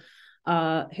prosecutorial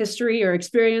history or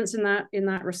experience in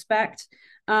that respect.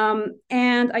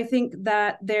 And I think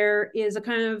that there is a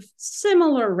kind of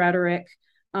similar rhetoric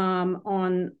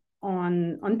on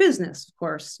business, of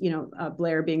course,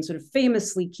 Blair being sort of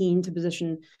famously keen to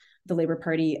position the Labour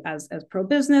Party as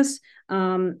pro-business,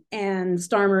 and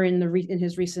Starmer in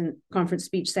his recent conference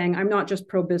speech saying, "I'm not just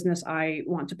pro-business; I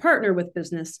want to partner with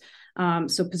business."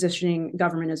 So positioning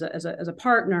government as a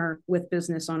partner with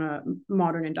business on a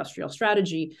modern industrial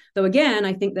strategy. Though again,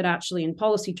 I think that actually in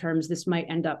policy terms, this might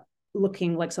end up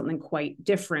looking like something quite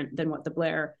different than what the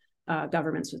Blair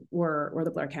governments were, or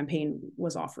the Blair campaign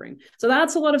was offering. So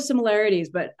that's a lot of similarities,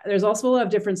 but there's also a lot of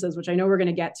differences, which I know we're going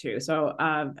to get to. So,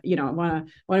 I want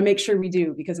to make sure we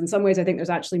do, because in some ways I think there's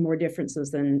actually more differences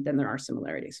than there are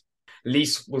similarities.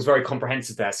 Lise was very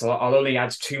comprehensive there, so I'll only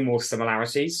add 2 more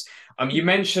similarities. You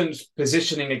mentioned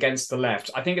positioning against the left.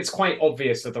 I think it's quite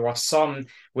obvious that there are some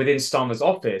within Starmer's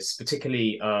office,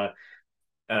 particularly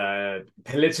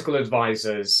political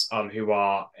advisors who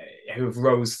have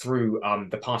rose through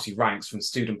the party ranks from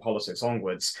student politics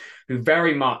onwards, who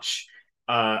very much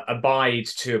abide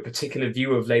to a particular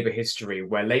view of Labour history,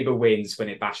 where Labour wins when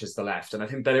it bashes the left. And I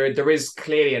think that there is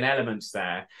clearly an element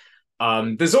there.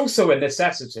 There's also a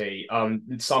necessity.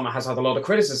 Starmer has had a lot of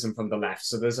criticism from the left,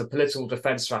 so there's a political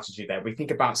defence strategy there. We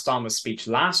think about Starmer's speech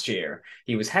last year;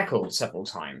 he was heckled several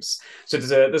times. So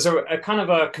there's a kind of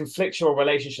a conflictual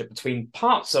relationship between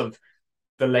parts of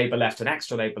the Labour left and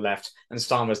extra Labour left and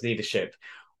Starmer's leadership,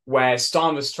 where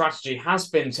Starmer's strategy has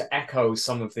been to echo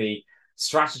some of the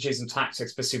strategies and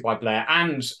tactics pursued by Blair,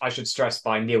 and I should stress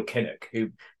by Neil Kinnock, who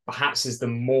perhaps is the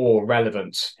more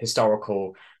relevant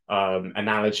historical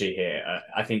analogy here.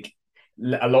 I think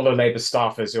a lot of Labour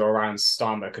staffers who are around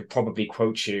Starmer could probably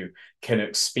quote you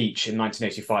Kinnock's speech in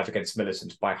 1985 against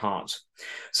Militant by heart.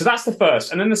 So that's the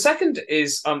first. And then the second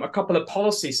is a couple of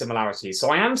policy similarities. So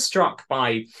I am struck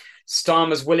by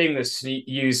Starmer's willingness to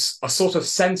use a sort of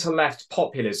centre-left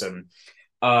populism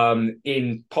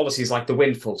in policies like the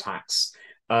windfall tax.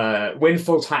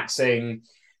 Windfall taxing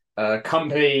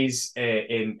companies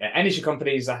in energy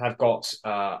companies that have got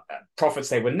profits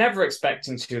they were never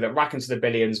expecting to, that rack into the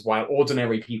billions, while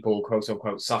ordinary people, quote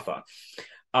unquote, suffer.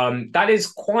 That is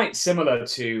quite similar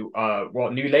to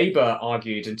what New Labour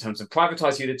argued in terms of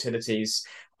privatised utilities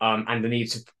and the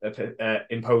need to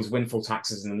impose windfall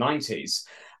taxes in the 90s.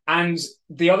 And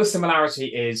the other similarity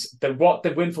is that what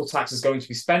the windfall tax is going to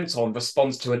be spent on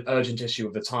responds to an urgent issue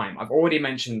of the time. I've already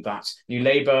mentioned that New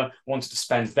Labour wanted to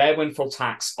spend their windfall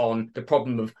tax on the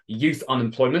problem of youth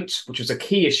unemployment, which was a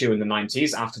key issue in the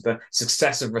 90s after the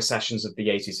successive recessions of the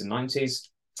 80s and 90s.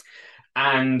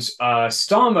 And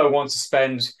Starmer wants to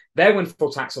spend their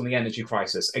windfall tax on the energy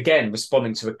crisis, again,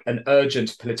 responding to an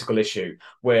urgent political issue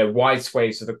where wide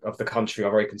swathes of the country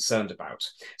are very concerned about.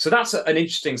 So that's an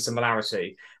interesting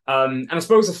similarity. And I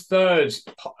suppose a third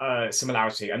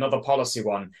similarity, another policy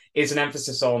one, is an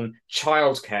emphasis on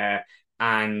childcare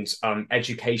and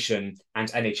education and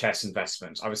NHS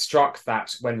investment. I was struck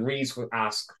that when Rees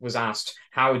was asked,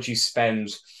 how would you spend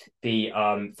the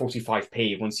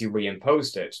 45p once you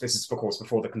reimposed it? This is, of course,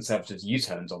 before the Conservatives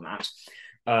U-turned on that.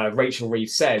 Rachel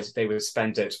Reeves said they would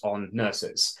spend it on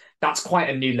nurses. That's quite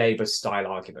a New Labour style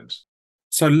argument.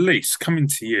 So, Lise, coming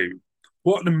to you,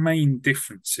 what are the main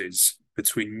differences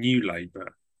between New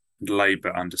Labour and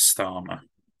Labour under Starmer?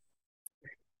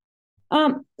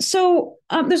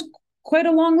 There's quite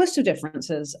a long list of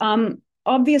differences.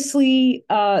 Obviously,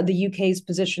 the UK's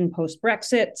position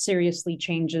post-Brexit seriously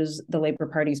changes the Labour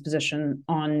Party's position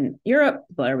on Europe.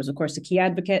 Blair was, of course, a key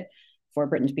advocate for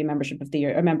Britain to be a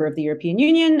member of the European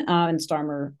Union, and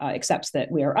Starmer accepts that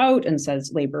we are out and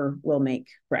says Labour will make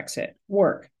Brexit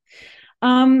work.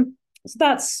 So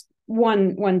that's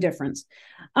one difference.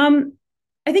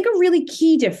 I think a really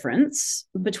key difference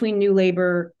between New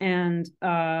Labour and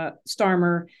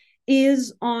Starmer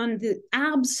is on the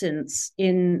absence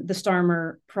in the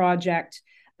Starmer project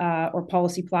or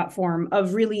policy platform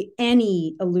of really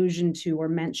any allusion to or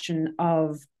mention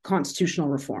of constitutional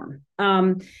reform.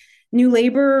 New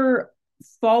Labour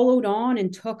followed on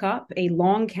and took up a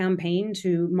long campaign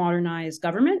to modernize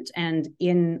government, and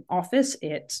in office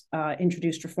it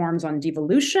introduced reforms on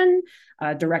devolution,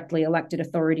 directly elected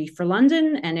authority for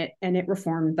London, and it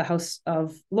reformed the House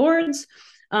of Lords.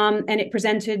 And it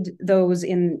presented those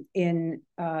New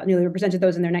Labour presented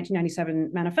those in their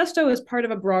 1997 manifesto as part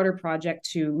of a broader project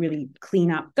to really clean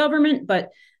up government. But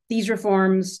these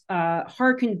reforms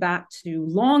harkened back to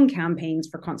long campaigns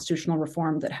for constitutional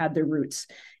reform that had their roots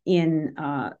in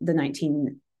the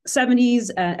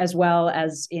 1970s, as well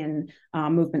as in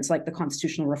movements like the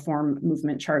Constitutional Reform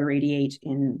Movement, Charter 88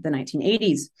 in the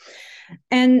 1980s.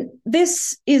 And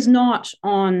this is not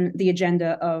on the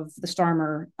agenda of the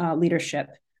Starmer leadership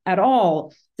at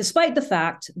all, despite the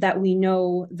fact that we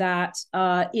know that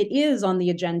it is on the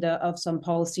agenda of some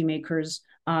policymakers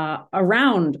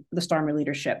around the Starmer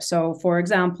leadership. So, for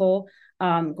example,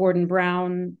 Gordon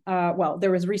Brown,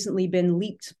 there has recently been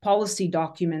leaked policy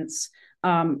documents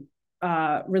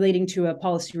relating to a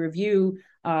policy review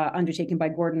undertaken by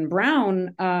Gordon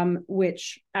Brown,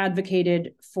 which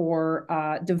advocated for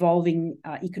devolving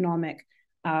economic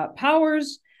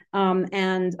powers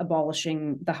and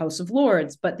abolishing the House of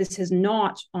Lords. But this is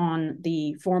not on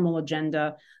the formal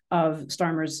agenda of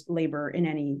Starmer's Labour in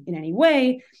any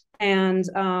way. And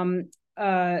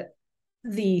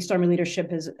the Starmer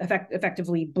leadership has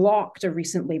effectively blocked a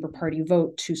recent Labour Party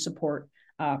vote to support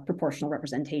proportional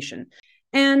representation.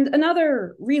 And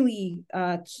another really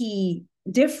key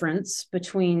difference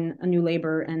between a New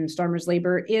Labour and Starmer's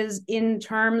Labour is in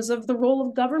terms of the role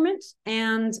of government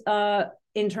and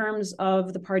in terms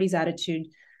of the party's attitude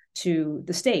to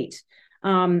the state.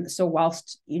 So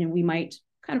whilst we might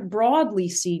kind of broadly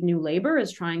see New Labour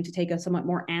as trying to take a somewhat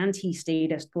more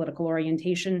anti-statist political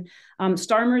orientation,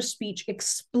 Starmer's speech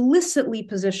explicitly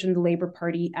positioned the Labour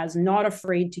Party as not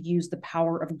afraid to use the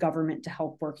power of government to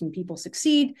help working people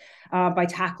succeed by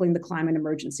tackling the climate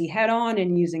emergency head-on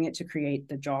and using it to create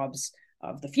the jobs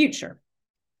of the future.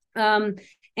 And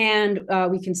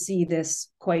we can see this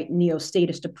quite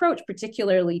neo-statist approach,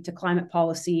 particularly to climate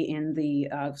policy in the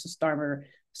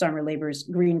Starmer Labour's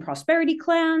Green Prosperity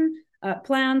Plan,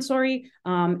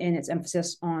 in its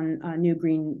emphasis on new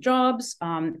green jobs,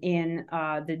 in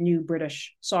the new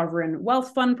British sovereign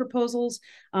wealth fund proposals,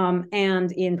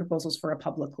 and in proposals for a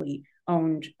publicly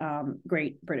owned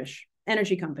great British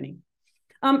energy company.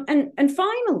 And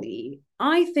finally,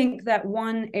 I think that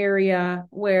one area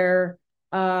where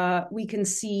we can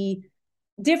see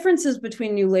differences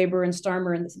between New Labour and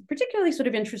Starmer, and this is particularly sort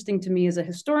of interesting to me as a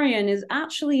historian, is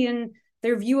actually in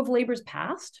their view of Labour's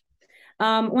past.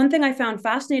 One thing I found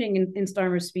fascinating in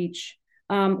Starmer's speech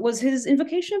was his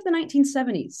invocation of the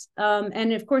 1970s.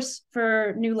 And of course,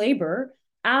 for New Labour,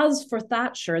 as for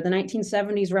Thatcher, the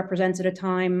 1970s represented a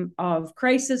time of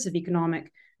crisis, of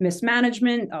economic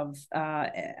mismanagement, of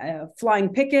flying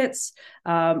pickets,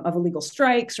 of illegal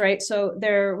strikes, right? So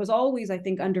there was always, I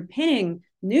think, underpinning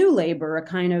New Labour a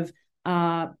kind of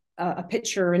a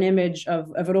picture, an image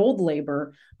of an old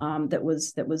Labour that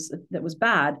was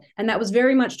bad, and that was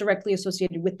very much directly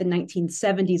associated with the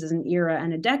 1970s as an era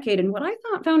and a decade. And what I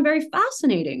found very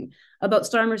fascinating about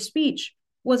Starmer's speech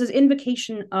was his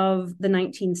invocation of the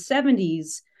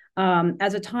 1970s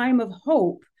as a time of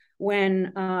hope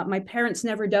when my parents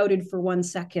never doubted for 1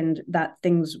 second that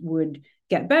things would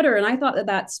get better. And I thought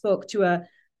that spoke to a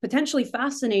potentially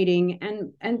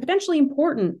fascinating and potentially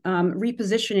important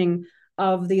repositioning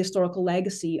of the historical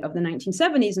legacy of the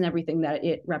 1970s and everything that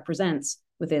it represents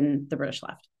within the British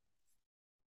left.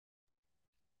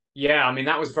 Yeah, I mean,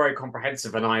 that was very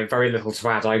comprehensive, and I have very little to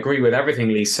add. I agree with everything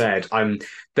Lee said.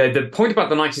 The point about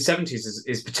the 1970s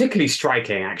is particularly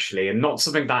striking, actually, and not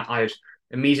something that I'd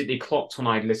immediately clocked when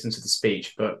I'd listened to the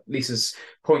speech, but Lisa's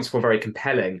points were very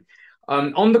compelling.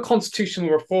 On the constitutional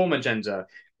reform agenda,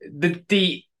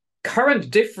 the current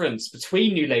difference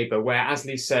between New Labour, where, as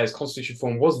Lee says, constitutional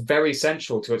reform was very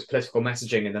central to its political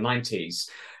messaging in the 90s,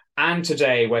 and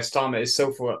today, where Starmer is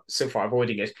so far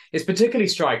avoiding it, is particularly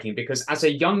striking because as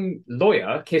a young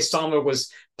lawyer, Keir Starmer was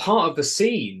part of the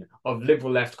scene of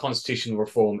liberal left constitutional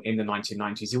reform in the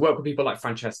 1990s. He worked with people like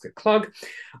Francesca Klug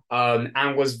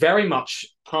and was very much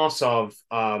part of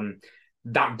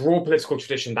that broad political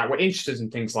tradition that were interested in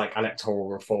things like electoral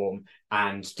reform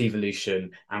and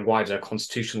devolution and wider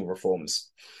constitutional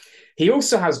reforms. He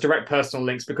also has direct personal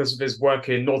links because of his work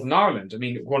in Northern Ireland. I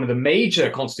mean, one of the major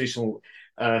constitutional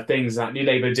things that New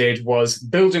Labour did was,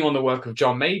 building on the work of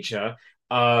John Major,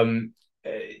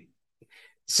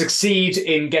 succeed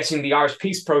in getting the Irish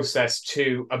peace process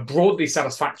to a broadly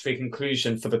satisfactory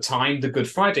conclusion for the time, the Good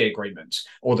Friday Agreement,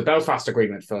 or the Belfast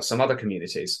Agreement for some other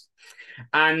communities.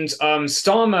 And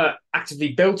Starmer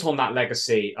actively built on that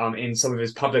legacy in some of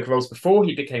his public roles before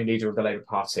he became leader of the Labour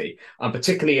Party,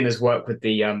 particularly in his work with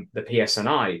the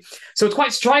PSNI. So it's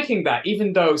quite striking that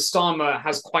even though Starmer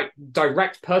has quite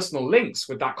direct personal links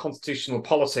with that constitutional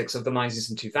politics of the 90s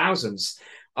and 2000s,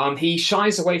 he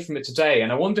shies away from it today.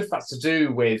 And I wonder if that's to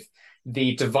do with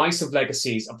the divisive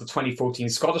legacies of the 2014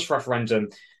 Scottish referendum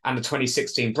and the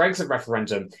 2016 Brexit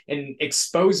referendum in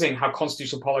exposing how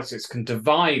constitutional politics can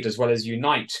divide as well as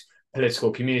unite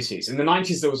political communities. In the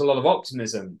 90s, there was a lot of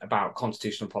optimism about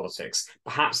constitutional politics.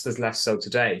 Perhaps there's less so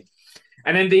today.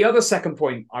 And then the other second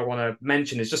point I want to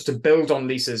mention is just to build on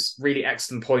Lisa's really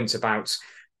excellent point about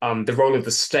the role of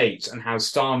the state and how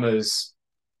Starmer's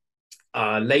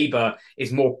Labour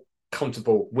is more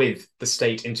comfortable with the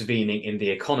state intervening in the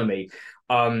economy.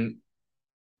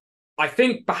 I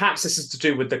think perhaps this is to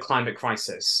do with the climate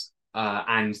crisis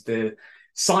and the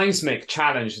seismic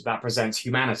challenge that presents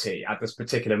humanity at this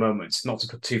particular moment, not to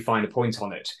put too fine a point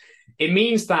on it. It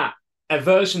means that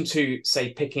aversion to,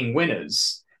 say, picking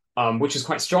winners, which is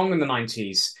quite strong in the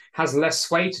 90s, has less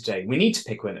sway today. We need to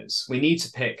pick winners. We need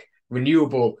to pick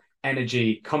renewable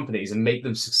energy companies and make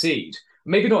them succeed.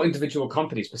 Maybe not individual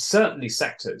companies, but certainly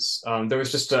sectors. There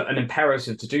was just an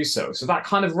imperative to do so. So that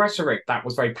kind of rhetoric that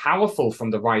was very powerful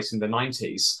from the right in the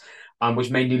 90s,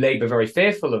 which made New Labour very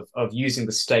fearful of using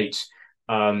the state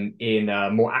in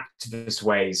more activist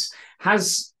ways,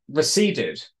 has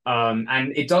receded.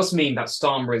 And it does mean that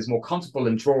Starmer is more comfortable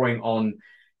in drawing on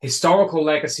historical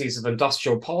legacies of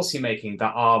industrial policymaking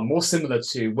that are more similar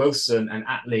to Wilson and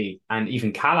Attlee and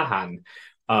even Callaghan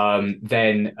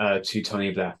than to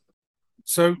Tony Blair.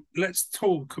 So let's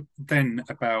talk then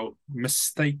about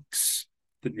mistakes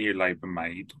that New Labour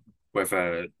made,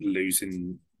 whether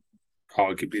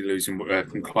arguably losing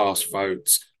working class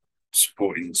votes,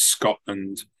 supporting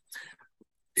Scotland.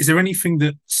 Is there anything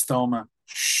that Starmer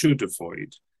should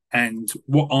avoid? And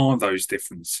what are those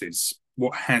differences?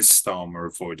 What has Starmer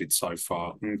avoided so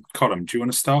far? And Colm, do you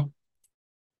want to start?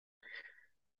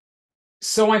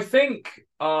 So I think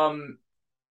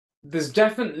there's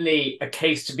definitely a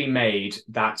case to be made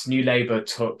that New Labour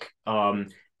took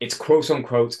its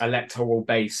quote-unquote electoral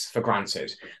base for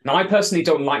granted. Now, I personally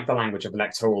don't like the language of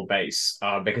electoral base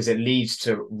because it leads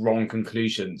to wrong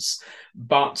conclusions.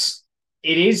 But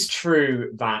it is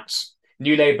true that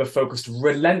New Labour focused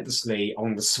relentlessly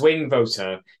on the swing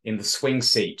voter in the swing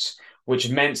seat,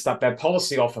 which meant that their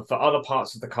policy offer for other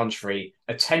parts of the country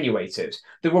attenuated.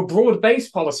 There were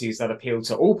broad-based policies that appealed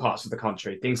to all parts of the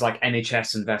country, things like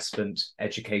NHS investment,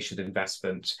 education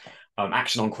investment,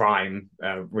 action on crime,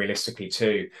 realistically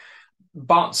too.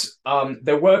 But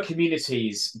there were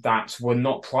communities that were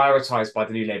not prioritised by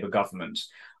the New Labour government.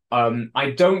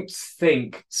 I don't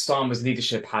think Starmer's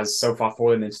leadership has so far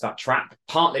fallen into that trap,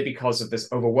 partly because of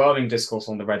this overwhelming discourse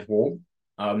on the Red Wall.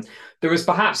 There is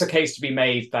perhaps a case to be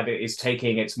made that it is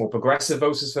taking its more progressive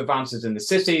voters for granted in the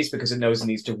cities because it knows it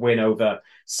needs to win over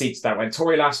seats that went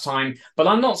Tory last time. But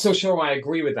I'm not so sure I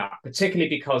agree with that, particularly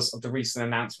because of the recent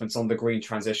announcements on the green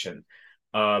transition,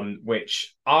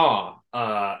 which are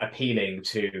appealing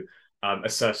to a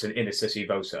certain inner city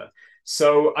voter.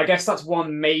 So I guess that's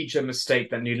one major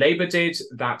mistake that New Labour did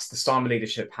that the Starmer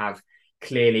leadership have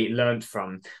clearly learned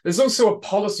from. There's also a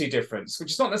policy difference,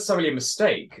 which is not necessarily a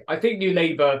mistake. I think New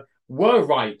Labour were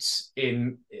right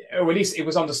in, or at least it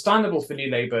was understandable for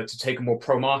New Labour to take a more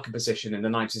pro-market position in the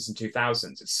 90s and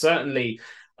 2000s. It certainly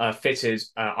fitted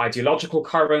ideological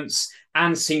currents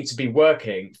and seemed to be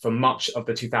working for much of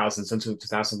the 2000s until the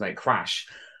 2008 crash.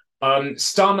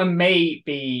 Starmer may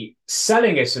be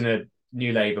selling it in a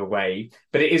New Labour way,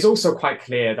 but it is also quite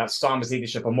clear that Starmer's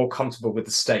leadership are more comfortable with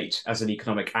the state as an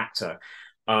economic actor.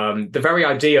 The very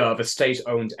idea of a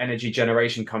state-owned energy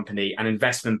generation company, an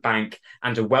investment bank,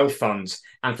 and a wealth fund,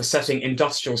 and for setting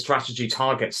industrial strategy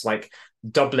targets like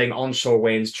doubling onshore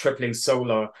wind, tripling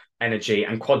solar energy,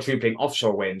 and quadrupling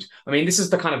offshore wind. I mean, this is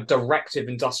the kind of directive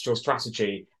industrial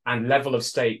strategy and level of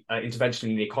state intervention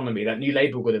in the economy that New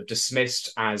Labour would have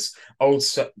dismissed as old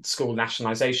school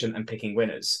nationalisation and picking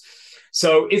winners.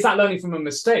 So is that learning from a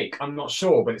mistake? I'm not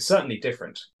sure, but it's certainly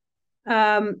different.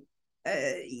 Yes,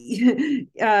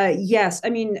 I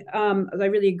mean, I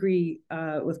really agree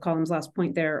with Colm's last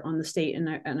point there on the state, and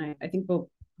I think we'll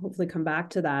hopefully come back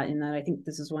to that. In that, I think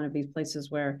this is one of these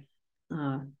places where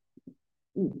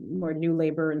New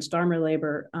Labour and Starmer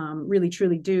Labour really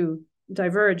truly do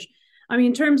diverge. I mean,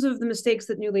 in terms of the mistakes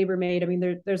that New Labour made, I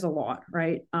mean, there's a lot,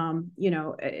 right?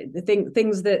 The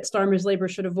things that Starmer's Labour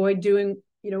should avoid doing.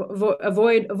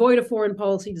 Avoid a foreign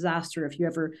policy disaster if you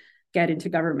ever get into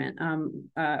government.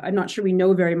 I'm not sure we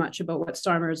know very much about what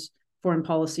Starmer's foreign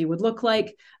policy would look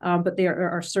like, but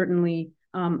there are certainly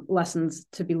lessons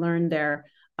to be learned there.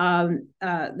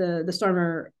 The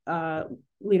Starmer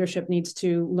leadership needs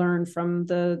to learn from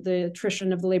the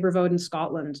attrition of the Labour vote in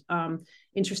Scotland.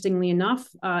 Interestingly enough,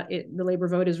 the Labour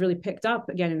vote is really picked up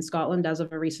again in Scotland as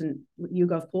of a recent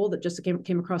YouGov poll that just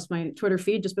came across my Twitter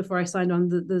feed just before I signed on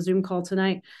the Zoom call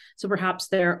tonight. So perhaps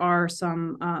there are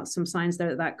some signs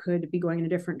there that could be going in a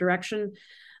different direction.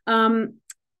 The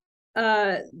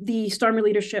Starmer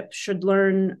leadership should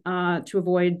learn to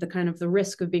avoid the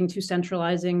risk of being too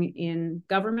centralizing in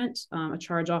government, a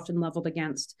charge often leveled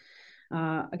against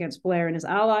Blair and his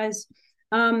allies.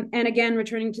 And again,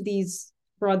 returning to these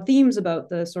broad themes about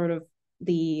the sort of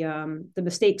the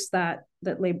mistakes that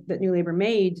New Labour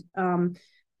made,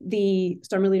 the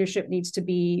Starmer leadership needs to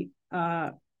be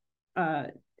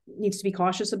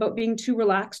cautious about being too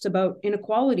relaxed about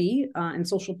inequality and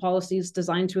social policies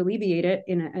designed to alleviate it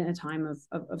in a time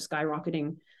of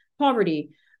skyrocketing poverty.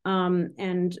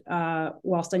 And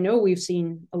whilst I know we've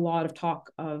seen a lot of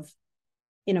talk of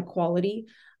inequality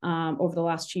over the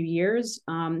last few years,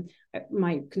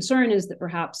 my concern is that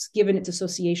perhaps given its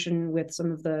association with some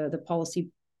of the policy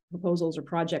proposals or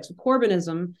projects of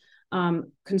Corbynism,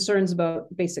 concerns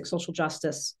about basic social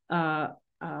justice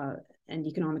and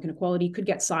economic inequality could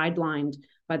get sidelined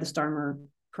by the Starmer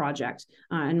project.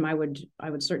 And I would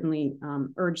certainly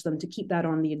urge them to keep that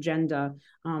on the agenda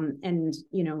and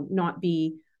not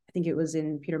be, I think it was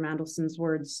in Peter Mandelson's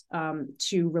words,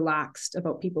 too relaxed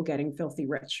about people getting filthy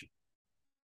rich.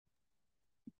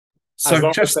 So as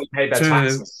long as they pay their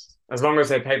taxes. As long as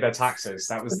they pay their taxes,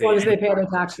 that was as long as they pay their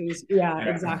taxes. Yeah.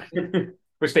 Exactly.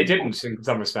 Which they didn't in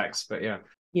some respects, but yeah.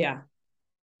 Yeah.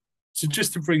 So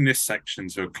just to bring this section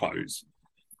to a close,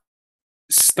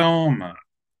 Starmer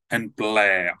and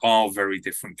Blair are very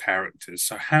different characters.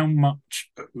 So how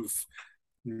much of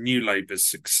New Labour's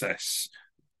success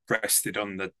rested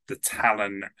on the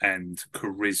talent and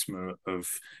charisma of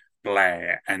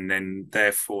Blair, and then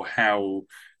therefore how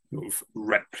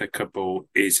replicable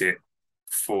is it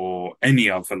for any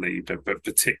other leader, but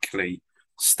particularly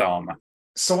Starmer?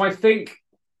 So I think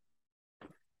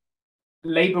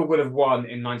Labour would have won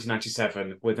in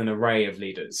 1997 with an array of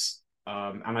leaders.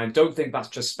 And I don't think that's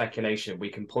just speculation. We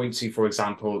can point to, for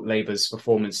example, Labour's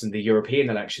performance in the European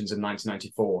elections in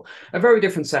 1994. A very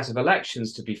different set of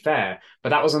elections, to be fair, but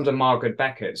that was under Margaret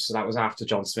Beckett, so that was after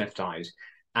John Smith died.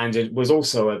 And it was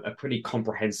also a pretty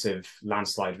comprehensive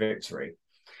landslide victory.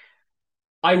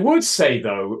 I would say,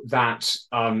 though, that,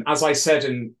 as I said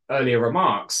in earlier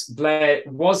remarks, Blair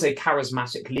was a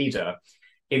charismatic leader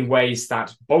in ways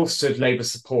that bolstered Labour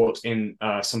support in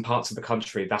some parts of the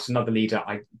country that another leader,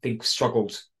 I think,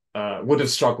 would have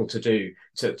struggled to do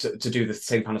the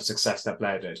same kind of success that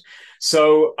Blair did.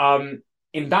 So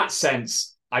in that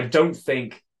sense, I don't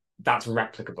think that's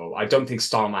replicable. I don't think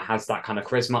Starmer has that kind of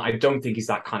charisma. I don't think he's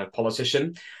that kind of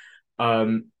politician.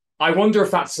 I wonder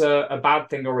if that's a bad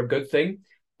thing or a good thing.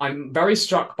 I'm very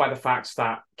struck by the fact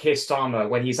that Keir Starmer,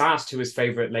 when he's asked who his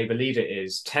favourite Labour leader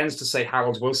is, tends to say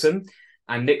Harold Wilson,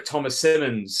 and Nick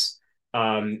Thomas-Symonds,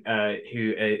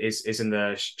 who is in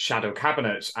the shadow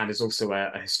cabinet and is also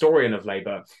a historian of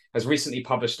Labour, has recently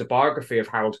published a biography of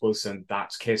Harold Wilson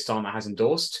that Keir Starmer has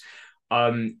endorsed.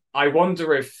 I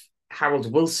wonder if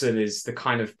Harold Wilson is the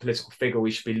kind of political figure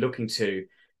we should be looking to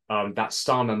that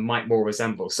Starmer might more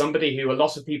resemble. Somebody who a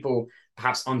lot of people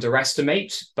perhaps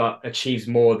underestimate, but achieves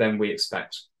more than we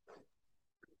expect.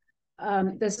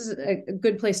 This is a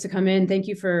good place to come in. Thank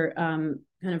you for kind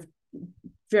of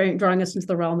drawing us into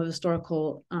the realm of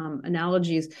historical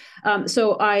analogies.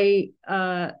 So I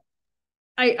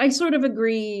sort of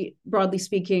agree, broadly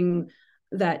speaking,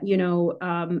 that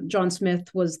John Smith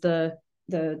was the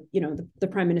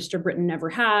prime minister Britain never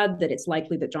had. That it's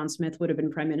likely that John Smith would have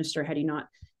been prime minister had he not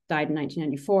died in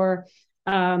 1994.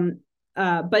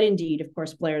 But indeed, of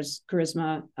course, Blair's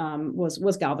charisma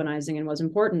was galvanizing and was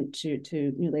important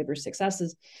to New Labour's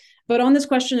successes. But on this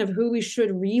question of who we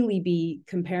should really be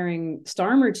comparing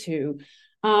Starmer to,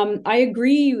 I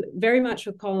agree very much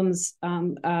with Colm's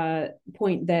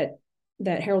point that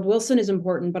Harold Wilson is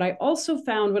important. But I also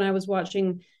found when I was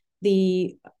watching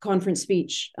the conference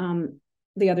speech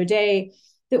the other day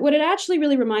that what it actually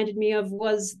really reminded me of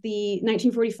was the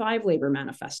 1945 Labour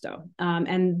Manifesto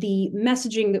and the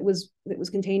messaging that was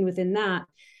contained within that.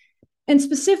 And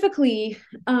specifically,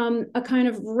 a kind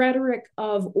of rhetoric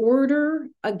of order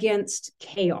against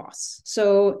chaos.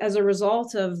 So as a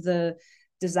result of the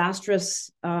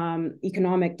disastrous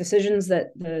economic decisions that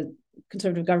the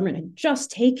Conservative government had just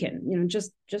taken,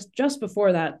 just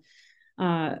before that,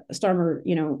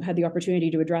 Starmer, had the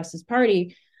opportunity to address his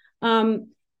party,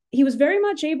 he was very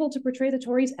much able to portray the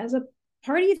Tories as a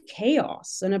party of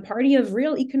chaos and a party of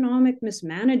real economic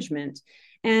mismanagement,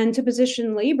 and to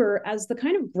position Labour as the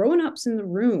kind of grown-ups in the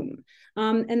room.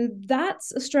 And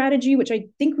that's a strategy which I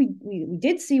think we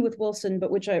did see with Wilson,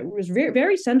 but which was very,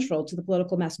 very central to the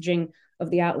political messaging of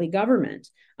the Attlee government,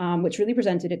 which really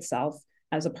presented itself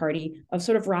as a party of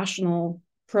sort of rational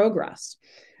progress.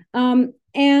 And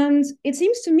it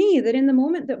seems to me that in the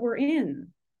moment that we're in,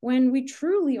 when we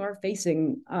truly are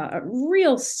facing a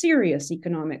real serious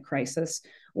economic crisis,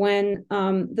 when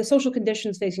the social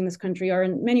conditions facing this country are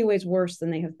in many ways worse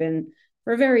than they have been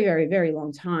for a very, very, very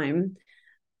long time,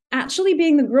 actually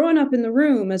being the grown-up in the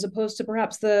room as opposed to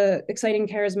perhaps the exciting,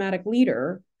 charismatic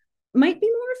leader might be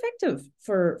more effective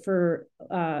for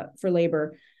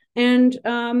Labour. And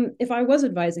if I was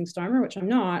advising Starmer, which I'm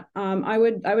not, I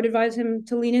would advise him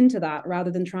to lean into that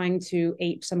rather than trying to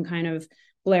ape some kind of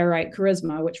Blairite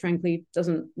charisma, which frankly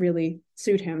doesn't really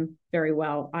suit him very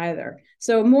well either.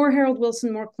 So more Harold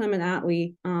Wilson, more Clement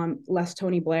Attlee, less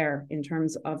Tony Blair in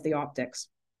terms of the optics.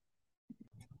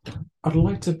 I'd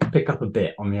like to pick up a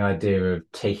bit on the idea of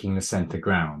taking the centre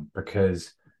ground,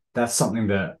 because that's something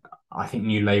that I think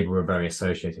New Labour are very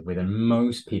associated with, and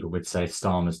most people would say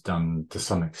Starmer's done to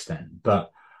some extent. But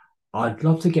I'd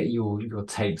love to get your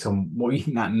takes on what you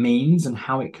think that means and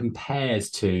how it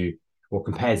compares to, or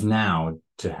compares now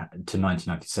to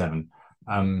 1997.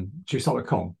 Should we start with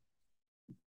Colm?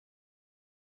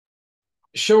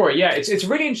 Sure, yeah, it's a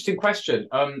really interesting question.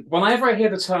 Whenever I hear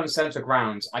the term centre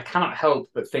ground, I cannot help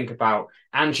but think about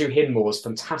Andrew Hinmore's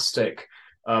fantastic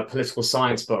political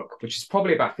science book, which is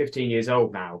probably about 15 years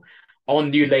old now,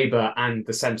 on New Labour and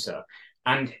the centre.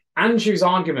 And Andrew's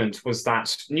argument was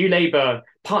that New Labour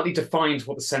partly defined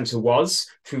what the centre was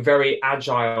through very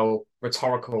agile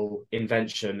rhetorical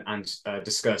invention and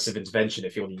discursive intervention,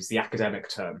 if you want to use the academic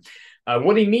term.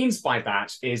 What he means by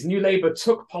that is New Labour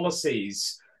took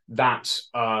policies that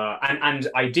and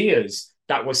ideas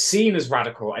that were seen as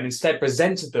radical and instead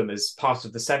presented them as part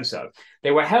of the centre.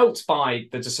 They were helped by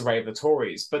the disarray of the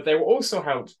Tories, but they were also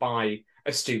helped by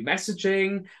astute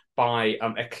messaging, by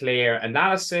a clear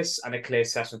analysis and a clear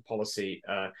set of policy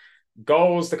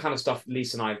goals, the kind of stuff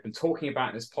Lisa and I have been talking about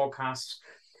in this podcast.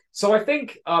 So I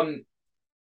think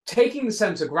taking the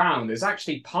centre ground is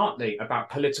actually partly about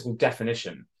political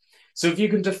definition. So if you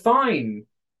can define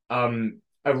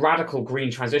a radical green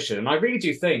transition, and I really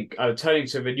do think turning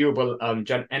to renewable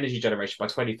energy generation by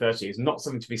 2030 is not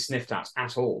something to be sniffed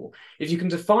at all. If you can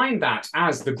define that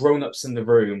as the grown-ups in the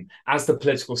room, as the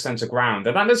political centre ground,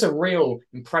 then that is a real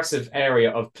impressive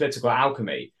area of political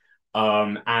alchemy.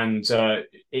 And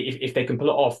if they can pull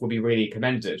it off, will be really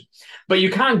commended. But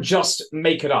you can't just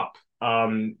make it up.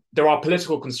 There are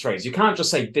political constraints. You can't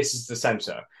just say this is the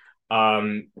center.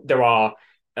 There are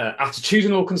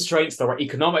attitudinal constraints. There are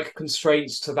economic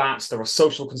constraints to that. There are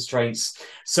social constraints.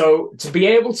 So to be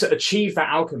able to achieve that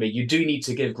alchemy, you do need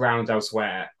to give ground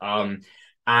elsewhere.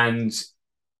 And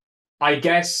I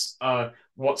guess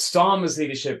what Starmer's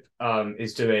leadership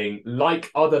is doing, like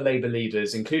other Labour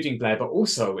leaders, including Blair, but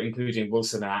also including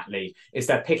Wilson and Attlee, is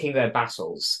they're picking their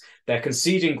battles. They're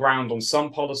conceding ground on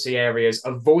some policy areas,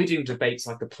 avoiding debates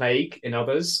like the plague in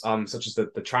others, such as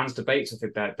the trans debates. I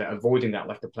think they're avoiding that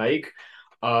like the plague,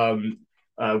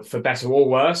 for better or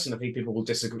worse. And I think people will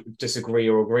disagree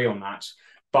or agree on that.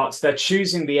 But they're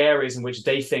choosing the areas in which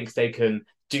they think they can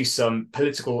do some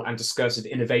political and discursive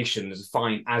innovation as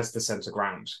fine as the centre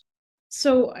ground.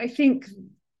 So I think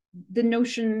the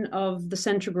notion of the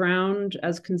centre ground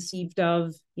as conceived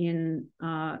of in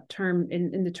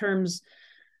the terms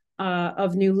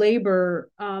of New Labour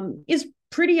is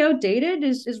pretty outdated,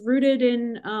 is rooted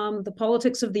in the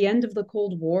politics of the end of the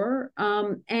Cold War,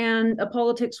 and a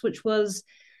politics which was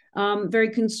very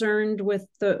concerned with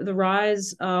the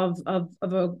rise of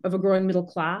a growing middle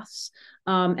class,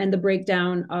 and the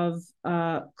breakdown of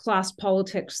class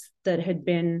politics that had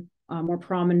been more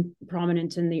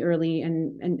prominent in the early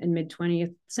and mid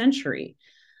 20th century.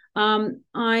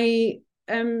 I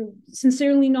am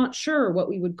sincerely not sure what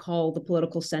we would call the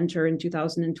political center in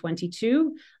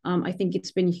 2022. I think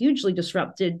it's been hugely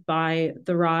disrupted by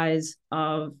the rise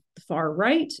of the far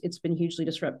right. It's been hugely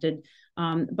disrupted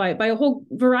by a whole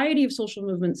variety of social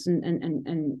movements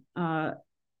and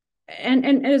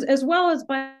as well as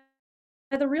by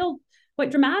the real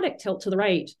quite dramatic tilt to the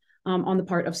right on the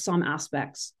part of some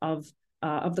aspects of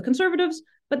the Conservatives,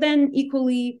 but then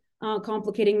equally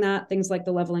complicating that, things like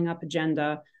the leveling up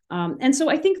agenda. And so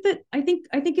I think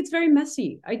it's very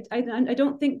messy. I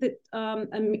don't think that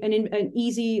an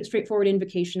easy, straightforward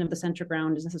invocation of the center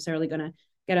ground is necessarily going to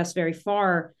get us very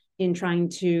far in trying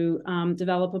to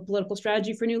develop a political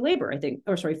strategy for New Labour.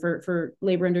 For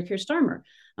Labour under Keir Starmer.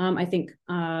 I think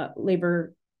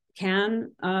Labour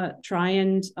can try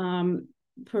and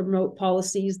promote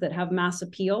policies that have mass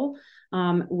appeal,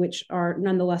 which are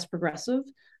nonetheless progressive.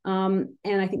 And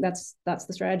I think that's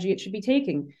the strategy it should be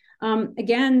taking. I'm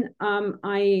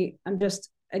just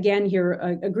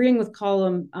here agreeing with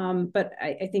Colm, but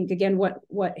I think again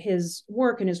what his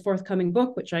work and his forthcoming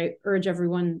book, which I urge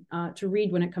everyone to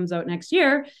read when it comes out next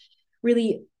year,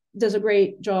 really does a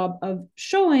great job of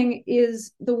showing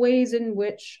is the ways in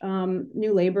which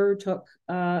New Labour took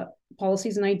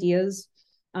policies and ideas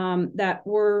that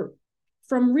were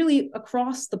from really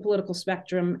across the political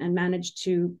spectrum and managed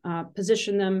to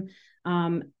position them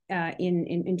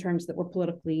in terms that were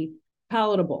politically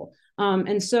palatable.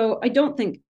 And so I don't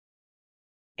think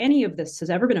any of this has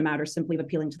ever been a matter simply of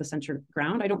appealing to the center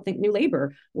ground. I don't think New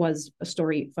Labour was a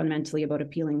story fundamentally about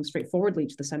appealing straightforwardly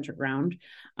to the center ground.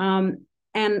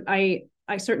 And I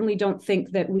certainly don't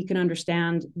think that we can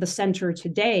understand the center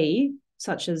today,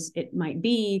 such as it might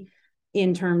be,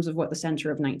 in terms of what the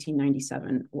center of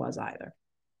 1997 was either.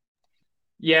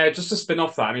 Yeah, just to spin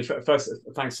off that, I mean, first,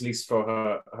 thanks, Elise,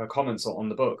 for her comments on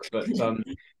the book. But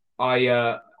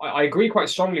I agree quite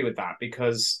strongly with that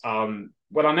because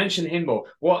when I mentioned Hindmore,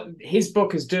 what his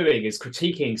book is doing is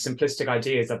critiquing simplistic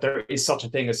ideas that there is such a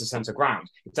thing as a center ground.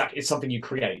 It's something you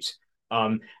create.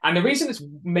 And the reason it's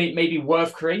maybe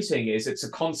worth creating is it's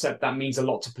a concept that means a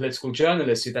lot to political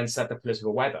journalists who then set the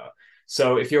political weather.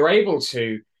 So if you're able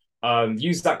to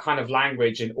use that kind of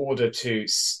language in order to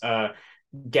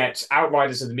get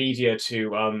outriders of the media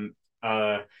to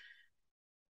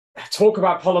talk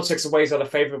about politics in ways that are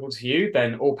favorable to you,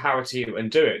 then all power to you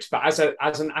and do it. But as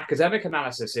an academic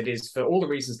analysis, it is, for all the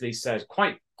reasons Lee said,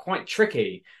 quite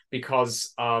tricky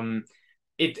because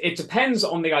it depends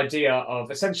on the idea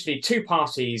of essentially two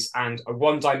parties and a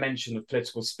one dimension of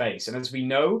political space. And as we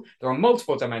know, there are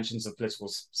multiple dimensions of political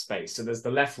space. So there's the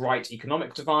left-right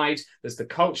economic divide, there's the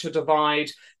culture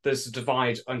divide, there's the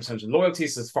divide in terms of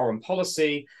loyalties, there's foreign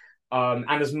policy, and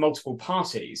there's multiple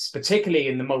parties, particularly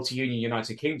in the multi-union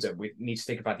United Kingdom. We need to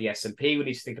think about the SNP, we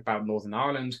need to think about Northern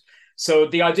Ireland. So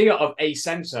the idea of a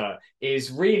centre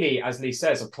is really, as Lee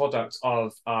says, a product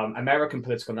of American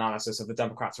political analysis of the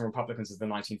Democrats and Republicans of the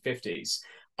 1950s,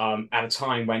 at a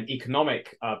time when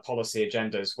economic policy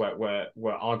agendas were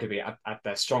arguably at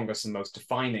their strongest and most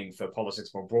defining for politics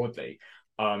more broadly.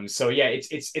 So yeah,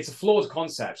 it's a flawed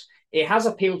concept. It has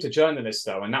appealed to journalists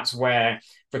though, and that's where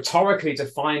rhetorically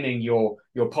defining your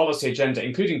policy agenda,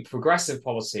 including progressive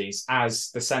policies,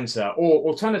 as the centre, or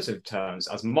alternative terms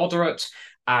as moderate,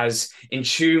 as in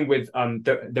tune with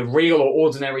the real or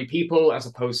ordinary people as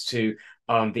opposed to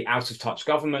the out-of-touch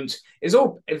government is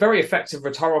all a very effective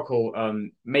rhetorical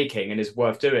making and is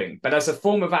worth doing. But as a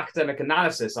form of academic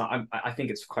analysis, I think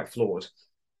it's quite flawed.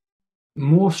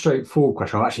 More straightforward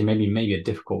question, or actually maybe a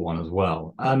difficult one as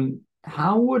well.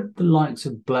 How would the likes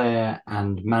of Blair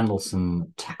and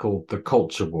Mandelson tackle the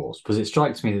culture wars? Because it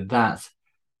strikes me that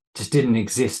just didn't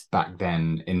exist back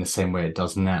then in the same way it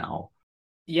does now.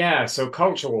 Yeah, so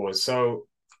culture wars. So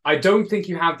I don't think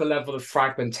you have the level of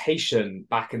fragmentation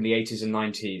back in the 80s and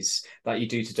 90s that you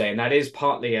do today. And that is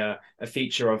partly a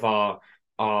feature of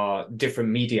our different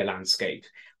media landscape.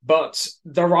 But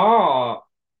there are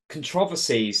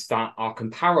controversies that are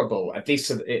comparable, at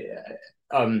least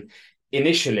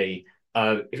initially,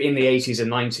 in the 80s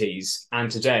and 90s and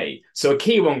today. So a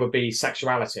key one would be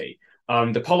sexuality.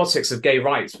 The politics of gay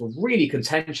rights were really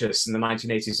contentious in the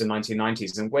 1980s and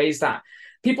 1990s in ways that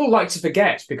people like to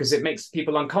forget because it makes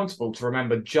people uncomfortable to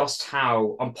remember just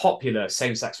how unpopular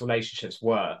same-sex relationships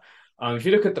were. If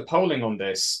you look at the polling on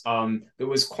this, there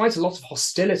was quite a lot of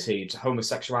hostility to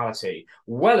homosexuality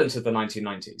well into the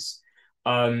 1990s.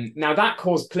 Now, that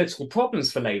caused political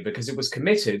problems for Labour because it was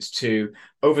committed to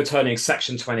overturning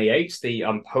Section 28, the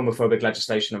homophobic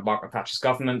legislation of Margaret Thatcher's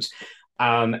government,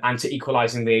 and to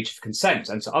equalising the age of consent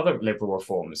and to other liberal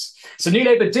reforms. So New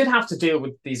Labour did have to deal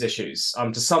with these issues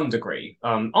to some degree,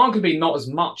 arguably not as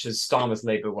much as Starmer's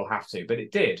Labour will have to, but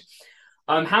it did.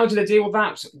 How did it deal with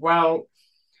that? Well,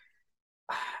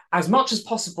 as much as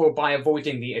possible by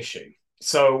avoiding the issue.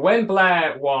 So when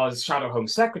Blair was Shadow Home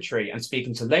Secretary and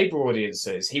speaking to Labour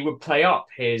audiences, he would play up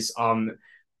his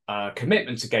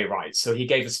commitment to gay rights. So he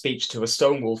gave a speech to a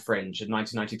Stonewall Fringe in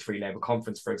 1993 Labour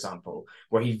conference, for example,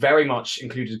 where he very much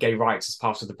included gay rights as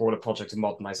part of the broader project of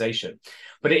modernisation.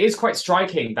 But it is quite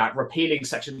striking that repealing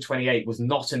Section 28 was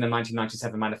not in the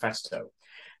 1997 manifesto,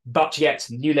 but yet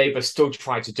New Labour still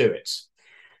tried to do it.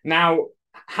 Now,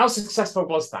 how successful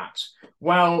was that?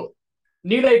 Well,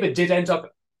 New Labour did end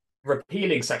up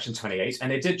repealing Section 28,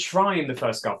 and it did try in the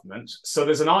first government. So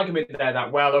there's an argument there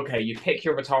that, well, okay, you pick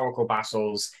your rhetorical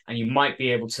battles and you might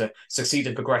be able to succeed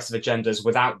in progressive agendas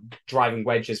without driving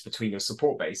wedges between your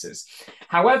support bases.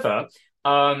 However,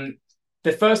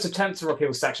 the first attempt to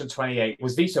repeal Section 28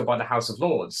 was vetoed by the House of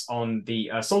Lords on the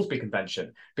Salisbury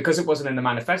Convention. Because it wasn't in the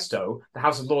manifesto, the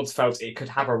House of Lords felt it could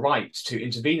have a right to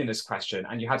intervene in this question,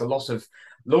 and you had a lot of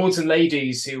lords and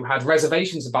ladies who had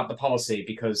reservations about the policy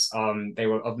because they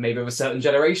were of maybe of a certain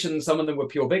generation. Some of them were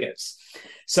pure bigots.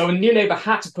 So New Labour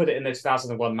had to put it in their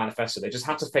 2001 manifesto. They just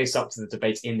had to face up to the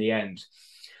debate in the end.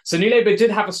 So New Labour did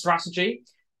have a strategy.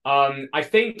 I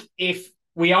think if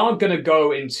we are going to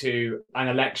go into an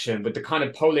election with the kind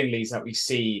of polling leads that we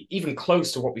see, even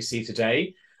close to what we see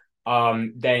today,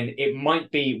 then it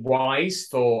might be wise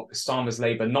for Starmer's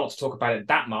Labour not to talk about it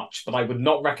that much, but I would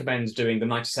not recommend doing the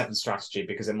 97 strategy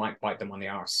because it might bite them on the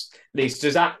arse. Lise,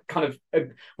 does that kind of,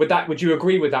 would you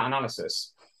agree with that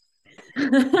analysis?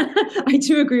 I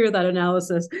do agree with that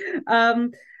analysis.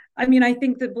 I mean, I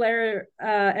think that Blair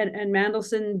and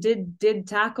Mandelson did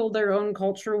tackle their own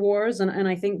culture wars, and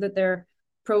I think that their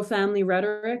pro-family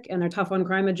rhetoric and their tough on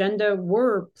crime agenda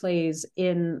were plays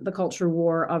in the culture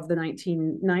war of the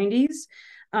 1990s.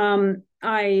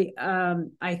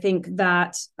 I think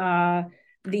that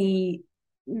the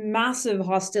massive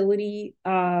hostility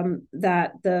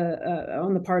that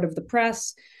on the part of the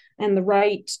press and the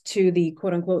right to the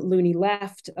quote unquote loony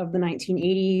left of the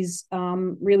 1980s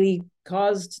really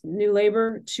caused New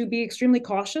Labour to be extremely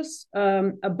cautious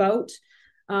about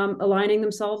aligning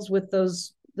themselves with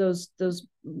those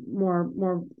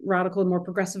more radical, more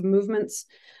progressive movements,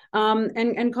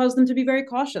 and caused them to be very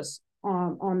cautious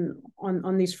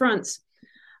on these fronts.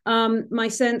 My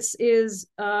sense is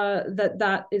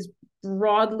that is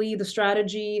broadly the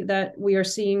strategy that we are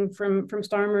seeing from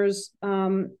Starmer's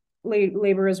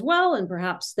Labour as well, and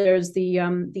perhaps there's the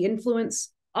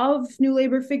influence of New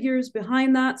Labour figures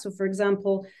behind that. So, for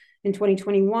example, in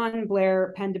 2021,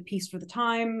 Blair penned a piece for the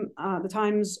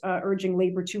Times, urging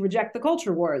Labour to reject the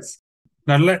culture wars.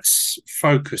 Now let's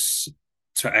focus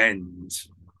to end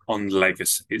on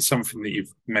legacy. It's something that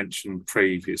you've mentioned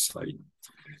previously.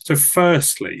 So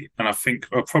firstly, and I think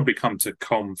I'll probably come to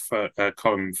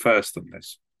Colin first on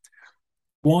this,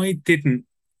 why didn't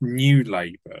New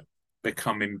Labour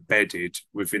become embedded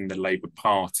within the Labour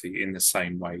Party in the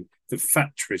same way that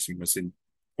Thatcherism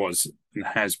was and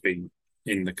has been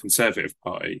in the Conservative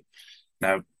Party?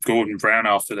 Now, Gordon Brown,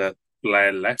 after the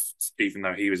Blair left, even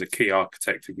though he was a key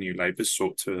architect of New Labour,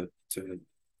 sought to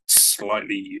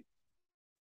slightly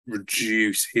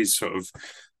reduce his sort of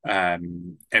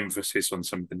emphasis on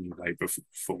some of the new Labour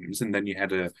forms, and then you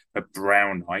had a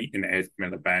Brownite in Ed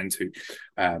Miliband who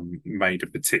made a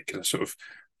particular sort of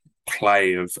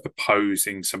play of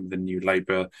opposing some of the new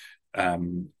Labour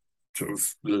sort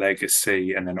of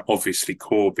legacy, and then obviously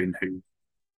Corbyn, who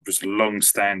was a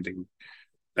long-standing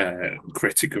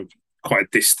critic of quite a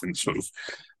distant sort of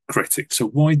critic. So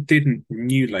why didn't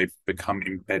New Labour become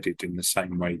embedded in the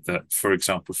same way that, for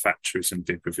example, Thatcherism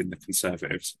did within the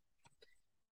Conservatives?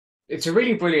 It's a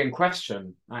really brilliant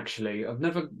question, actually. I've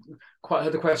never quite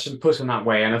heard the question put in that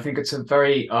way, and I think it's a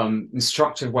very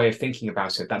instructive way of thinking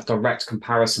about it, that direct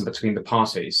comparison between the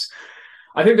parties.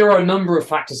 I think there are a number of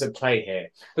factors at play here.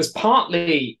 There's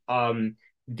partly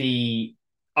the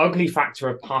ugly factor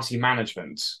of party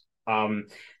management. The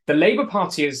Labour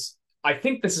Party is, I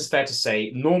think this is fair to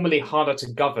say, normally harder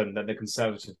to govern than the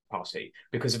Conservative Party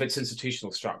because of its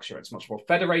institutional structure. It's much more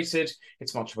federated,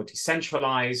 it's much more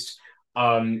decentralised.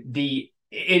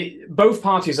 Both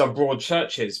parties are broad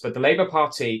churches, but the Labour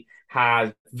Party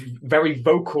has very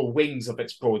vocal wings of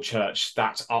its broad church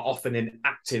that are often in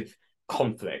active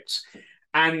conflict.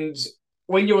 And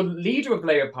when you're leader of the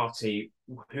Labour Party,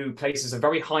 who places a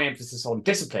very high emphasis on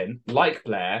discipline, like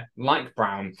Blair, like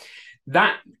Brown,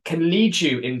 that can lead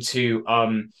you into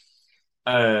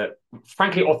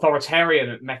frankly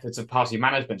authoritarian methods of party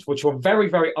management, which were very,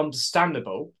 very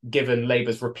understandable given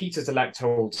Labour's repeated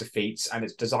electoral defeats and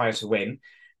its desire to win,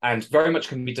 and very much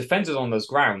can be defended on those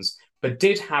grounds, but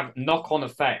did have knock-on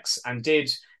effects and did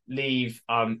leave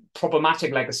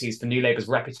problematic legacies for New Labour's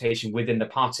reputation within the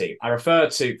party. I refer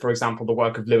to, for example, the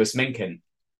work of Lewis Minkin,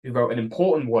 who wrote an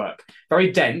important work,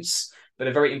 very dense, but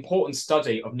a very important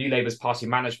study of New Labour's party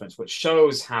management, which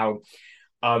shows how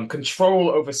control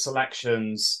over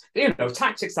selections,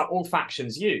 tactics that all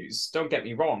factions use, don't get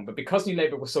me wrong, but because New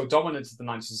Labour was so dominant in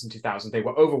the 90s and 2000s, they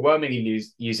were overwhelmingly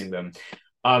using them.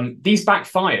 These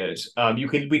backfired.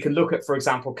 We can look at, for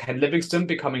example, Ken Livingstone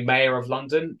becoming mayor of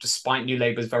London, despite New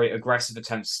Labour's very aggressive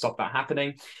attempts to stop that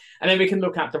happening. And then we can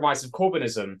look at the rise of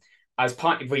Corbynism as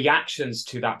part of reactions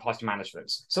to that party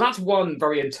management. So that's one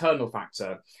very internal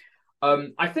factor.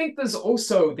 I think there's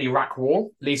also the Iraq War.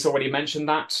 Lisa already mentioned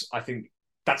that. I think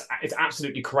it's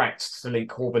absolutely correct to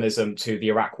link Corbynism to the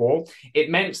Iraq War.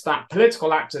 It meant that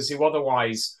political actors who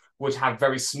otherwise would have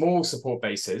very small support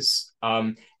bases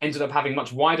ended up having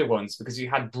much wider ones because you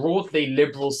had broadly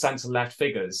liberal centre-left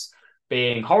figures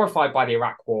being horrified by the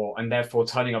Iraq War and therefore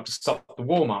turning up to stop the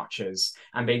war marches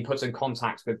and being put in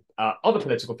contact with other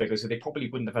political figures who they probably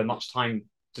wouldn't have had much time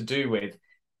to do with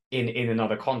in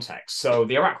another context. So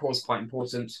the Iraq War is quite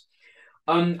important.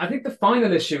 I think the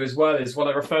final issue as well is what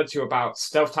I referred to about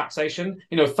stealth taxation.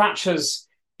 Thatcher's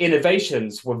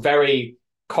innovations were very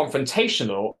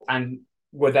confrontational and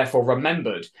were therefore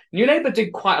remembered. New Labour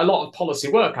did quite a lot of policy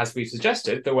work, as we've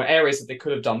suggested. There were areas that they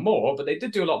could have done more, but they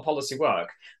did do a lot of policy work.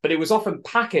 But it was often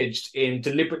packaged in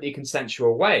deliberately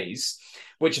consensual ways,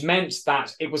 which meant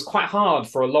that it was quite hard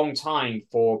for a long time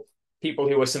for people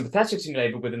who were sympathetic to New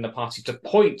Labour within the party to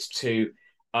point to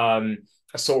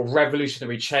a sort of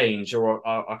revolutionary change or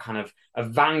a kind of a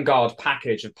vanguard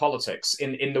package of politics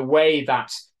in the way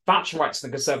that Thatcherites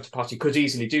in the Conservative Party could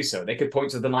easily do so. They could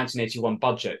point to the 1981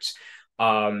 budget, the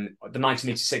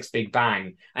 1986 Big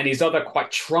Bang, and these other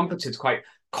quite trumpeted, quite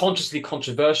consciously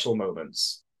controversial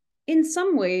moments. In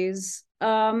some ways,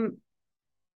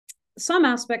 some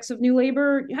aspects of New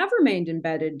Labour have remained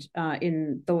embedded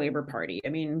in the Labour Party. I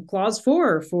mean, Clause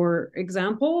 4, for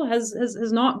example, has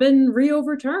not been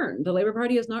re-overturned. The Labour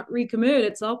Party has not recommitted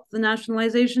itself to the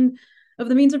nationalisation of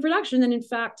the means of production. And in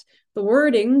fact, the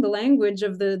wording, the language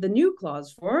of the new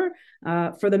Clause 4,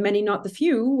 for the many, not the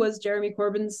few, was Jeremy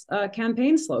Corbyn's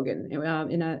campaign slogan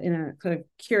in a kind of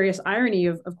curious irony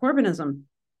of Corbynism.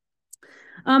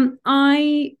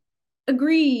 I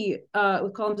agree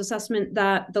with Colin's assessment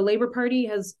that the Labour Party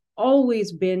has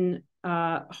always been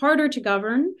harder to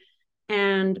govern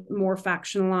and more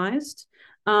factionalized.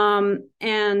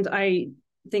 And I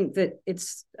think that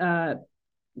it's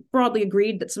broadly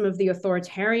agreed that some of the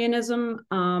authoritarianism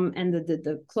and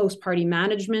the close party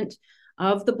management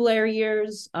of the Blair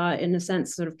years, in a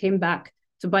sense, sort of came back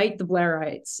to bite the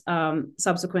Blairites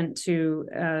subsequent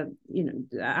to,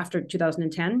 after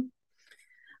 2010.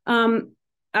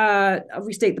 I'll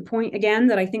restate the point again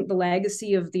that I think the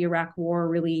legacy of the Iraq War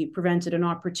really prevented an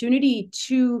opportunity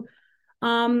to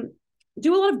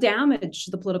do a lot of damage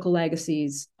to the political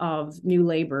legacies of New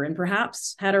Labour. And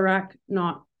perhaps had Iraq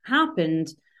not happened,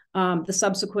 the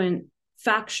subsequent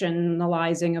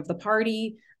factionalizing of the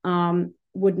party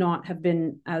would not have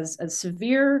been as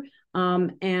severe,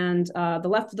 and the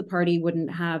left of the party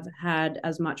wouldn't have had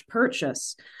as much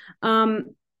purchase.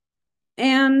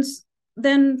 And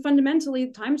then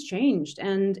fundamentally, times changed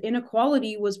and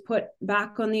inequality was put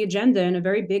back on the agenda in a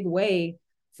very big way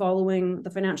following the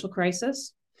financial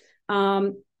crisis.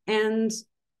 And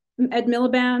Ed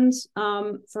Miliband,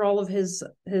 for all of his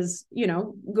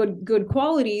good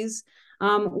qualities,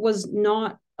 was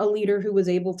not a leader who was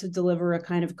able to deliver a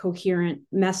kind of coherent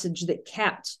message that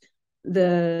kept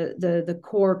the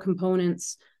core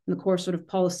components and the core sort of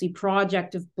policy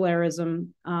project of Blairism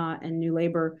and New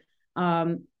Labour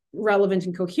relevant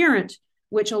and coherent,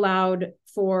 which allowed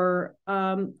for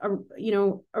a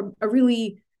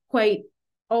really quite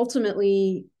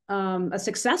ultimately a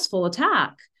successful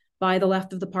attack by the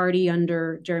left of the party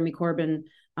under Jeremy Corbyn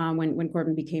when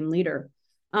Corbyn became leader.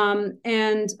 So,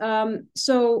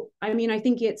 I mean, I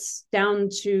think it's down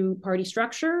to party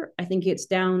structure. I think it's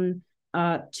down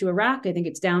to Iraq. I think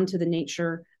it's down to the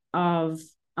nature of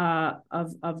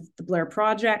the Blair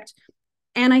project.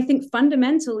 And I think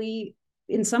fundamentally,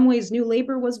 in some ways, New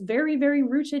Labour was very, very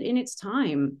rooted in its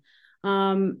time,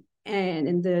 and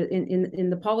in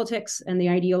the politics and the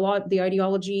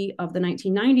ideology of the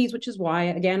 1990s, which is why,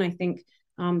 again, I think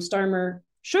Starmer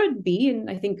should be, and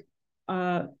I think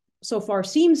so far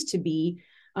seems to be,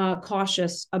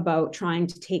 cautious about trying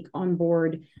to take on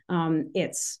board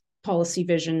its policy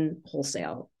vision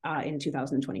wholesale in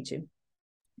 2022.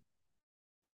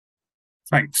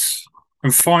 Thanks.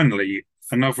 And finally,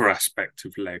 another aspect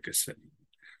of legacy.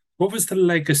 What was the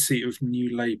legacy of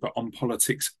New Labour on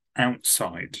politics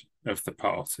outside of the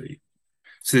party?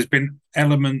 So there's been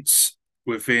elements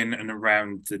within and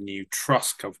around the new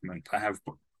Truss government that have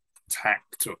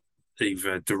attacked,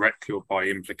 either directly or by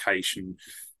implication,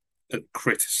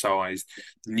 criticised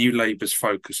New Labour's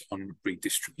focus on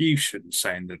redistribution,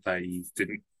 saying that they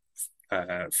didn't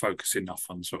focus enough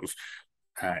on sort of,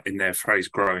 in their phrase,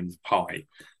 growing the pie.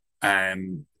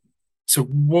 So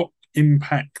what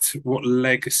impact, what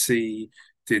legacy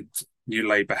did New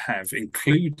Labour have,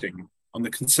 including on the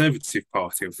Conservative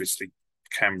Party? Obviously,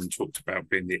 Cameron talked about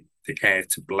being the heir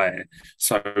to Blair.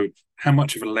 So how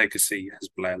much of a legacy has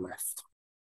Blair left?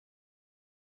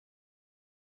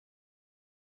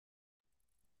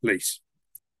 Lise.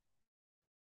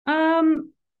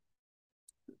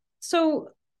 So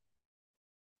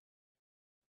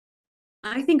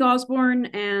I think Osborne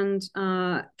and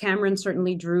Cameron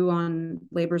certainly drew on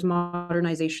Labour's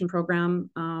modernisation program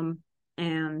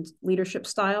and leadership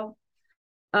style.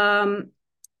 I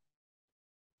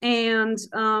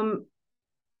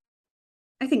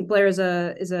think Blair is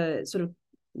a sort of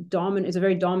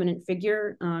very dominant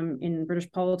figure in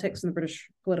British politics and the British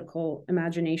political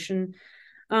imagination.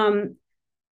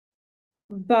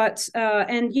 But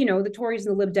the Tories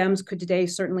and the Lib Dems could today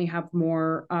certainly have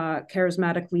more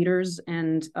charismatic leaders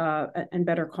and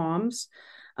better comms.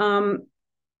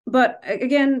 But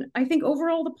again, I think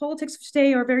overall the politics of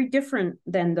today are very different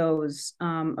than those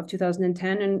of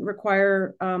 2010 and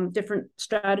require different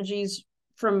strategies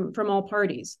from all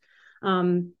parties.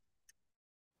 I'll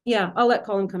let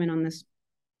Colin come in on this.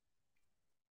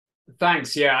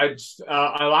 Thanks. Yeah,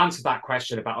 I'll answer that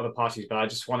question about other parties, but I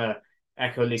just want to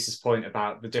echo Lisa's point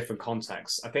about the different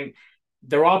contexts. I think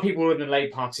there are people in the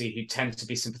Labour Party who tend to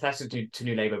be sympathetic to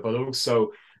New Labour, but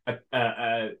also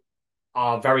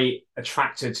are very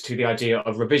attracted to the idea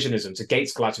of revisionism, to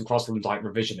Gates, Gladstone, Crossland-like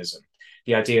revisionism,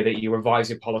 the idea that you revise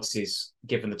your policies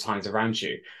given the times around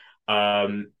you.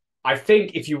 I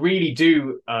think if you really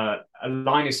do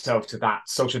align yourself to that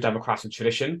social democratic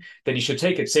tradition, then you should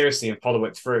take it seriously and follow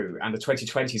it through. And the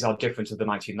 2020s are different to the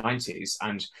 1990s.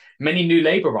 And many New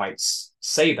Labourites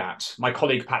say that. My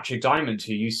colleague Patrick Diamond,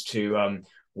 who used to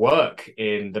work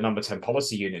in the Number 10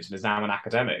 policy unit and is now an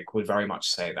academic, would very much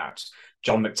say that.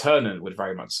 John McTernan would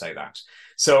very much say that.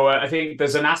 So I think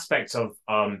there's an aspect of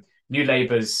New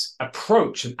Labour's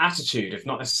approach and attitude, if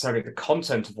not necessarily the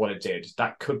content of what it did,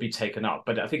 that could be taken up.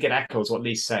 But I think it echoes what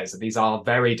Lise says, that these are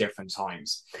very different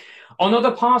times. On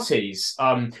other parties,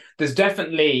 there's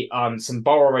definitely some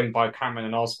borrowing by Cameron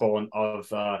and Osborne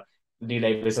of New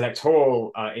Labour's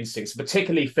electoral instincts,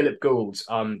 particularly Philip Gould.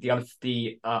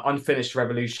 The Unfinished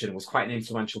Revolution was quite an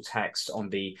influential text on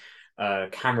the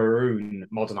Cameroon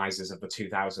modernisers of the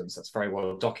 2000s. That's very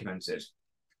well documented.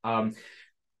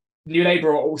 New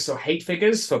Labour are also hate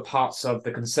figures for parts of the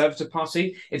Conservative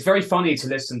Party. It's very funny to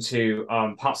listen to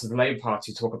parts of the Labour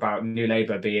Party talk about New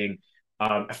Labour being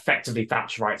effectively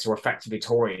Thatcherites or effectively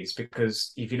Tories,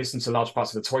 because if you listen to large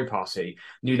parts of the Tory Party,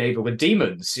 New Labour were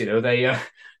demons. You know, they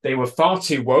were far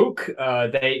too woke.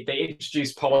 They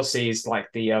introduced policies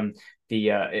like the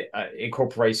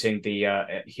incorporating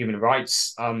the Human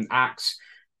Rights Act.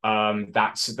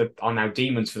 That are now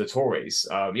demons for the Tories.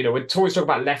 When Tories talk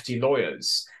about lefty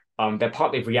lawyers, They're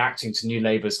partly reacting to New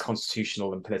Labour's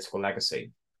constitutional and political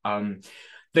legacy.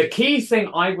 The key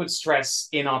thing I would stress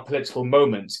in our political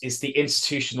moment is the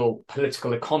institutional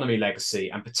political economy legacy,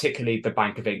 and particularly the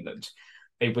Bank of England.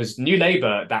 It was New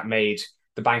Labour that made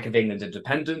the Bank of England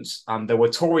independent. There were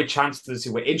Tory chancellors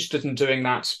who were interested in doing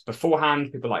that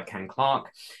beforehand, people like Ken Clarke,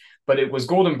 but it was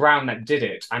Gordon Brown that did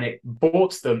it, and it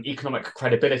bought them economic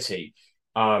credibility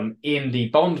in the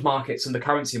bond markets and the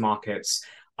currency markets,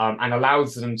 and allowed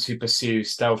them to pursue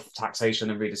stealth taxation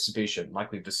and redistribution,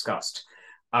 like we've discussed.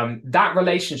 That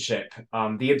relationship,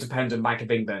 the Independent Bank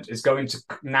of England, is going to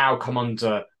now come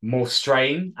under more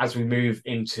strain as we move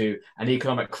into an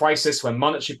economic crisis where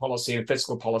monetary policy and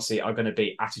fiscal policy are going to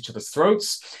be at each other's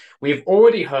throats. We've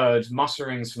already heard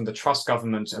mutterings from the Truss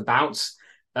government about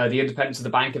the independence of the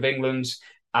Bank of England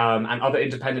and other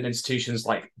independent institutions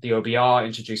like the OBR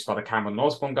introduced by the Cameron and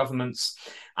Osborne governments.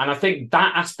 And I think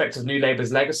that aspect of New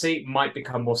Labour's legacy might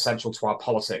become more central to our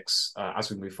politics as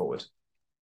we move forward.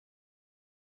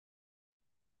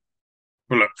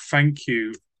 Well, look, thank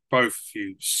you, both of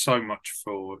you, so much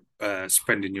for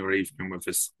spending your evening with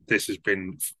us. This has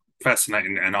been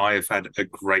fascinating, and I have had a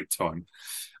great time.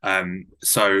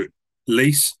 So,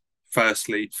 Lise,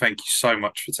 firstly, thank you so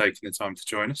much for taking the time to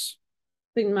join us.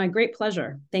 It's been my great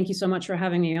pleasure. Thank you so much for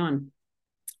having me on.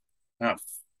 Oh,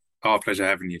 our pleasure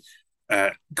having you.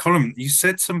 Colm, you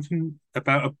said something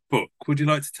about a book. Would you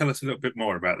like to tell us a little bit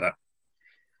more about that?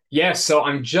 Yes, so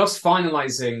I'm just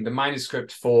finalising the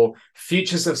manuscript for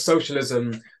Futures of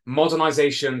Socialism,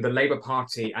 Modernisation, the Labour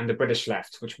Party and the British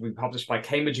Left, which will be published by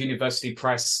Cambridge University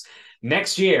Press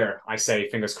next year, I say,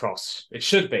 fingers crossed. It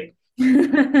should be.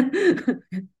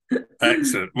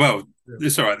 Excellent. Well,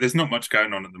 it's all right. There's not much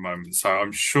going on at the moment, so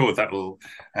I'm sure that'll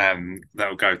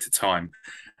go to time.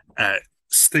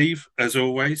 Steve, as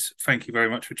always, thank you very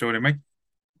much for joining me.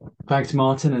 Thanks,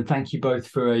 Martin, and thank you both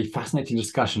for a fascinating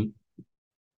discussion.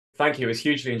 Thank you. It's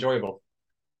hugely enjoyable.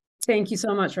 Thank you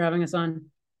so much for having us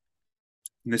on.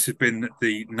 This has been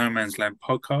the No Man's Land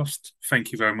podcast.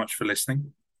 Thank you very much for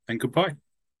listening, and goodbye.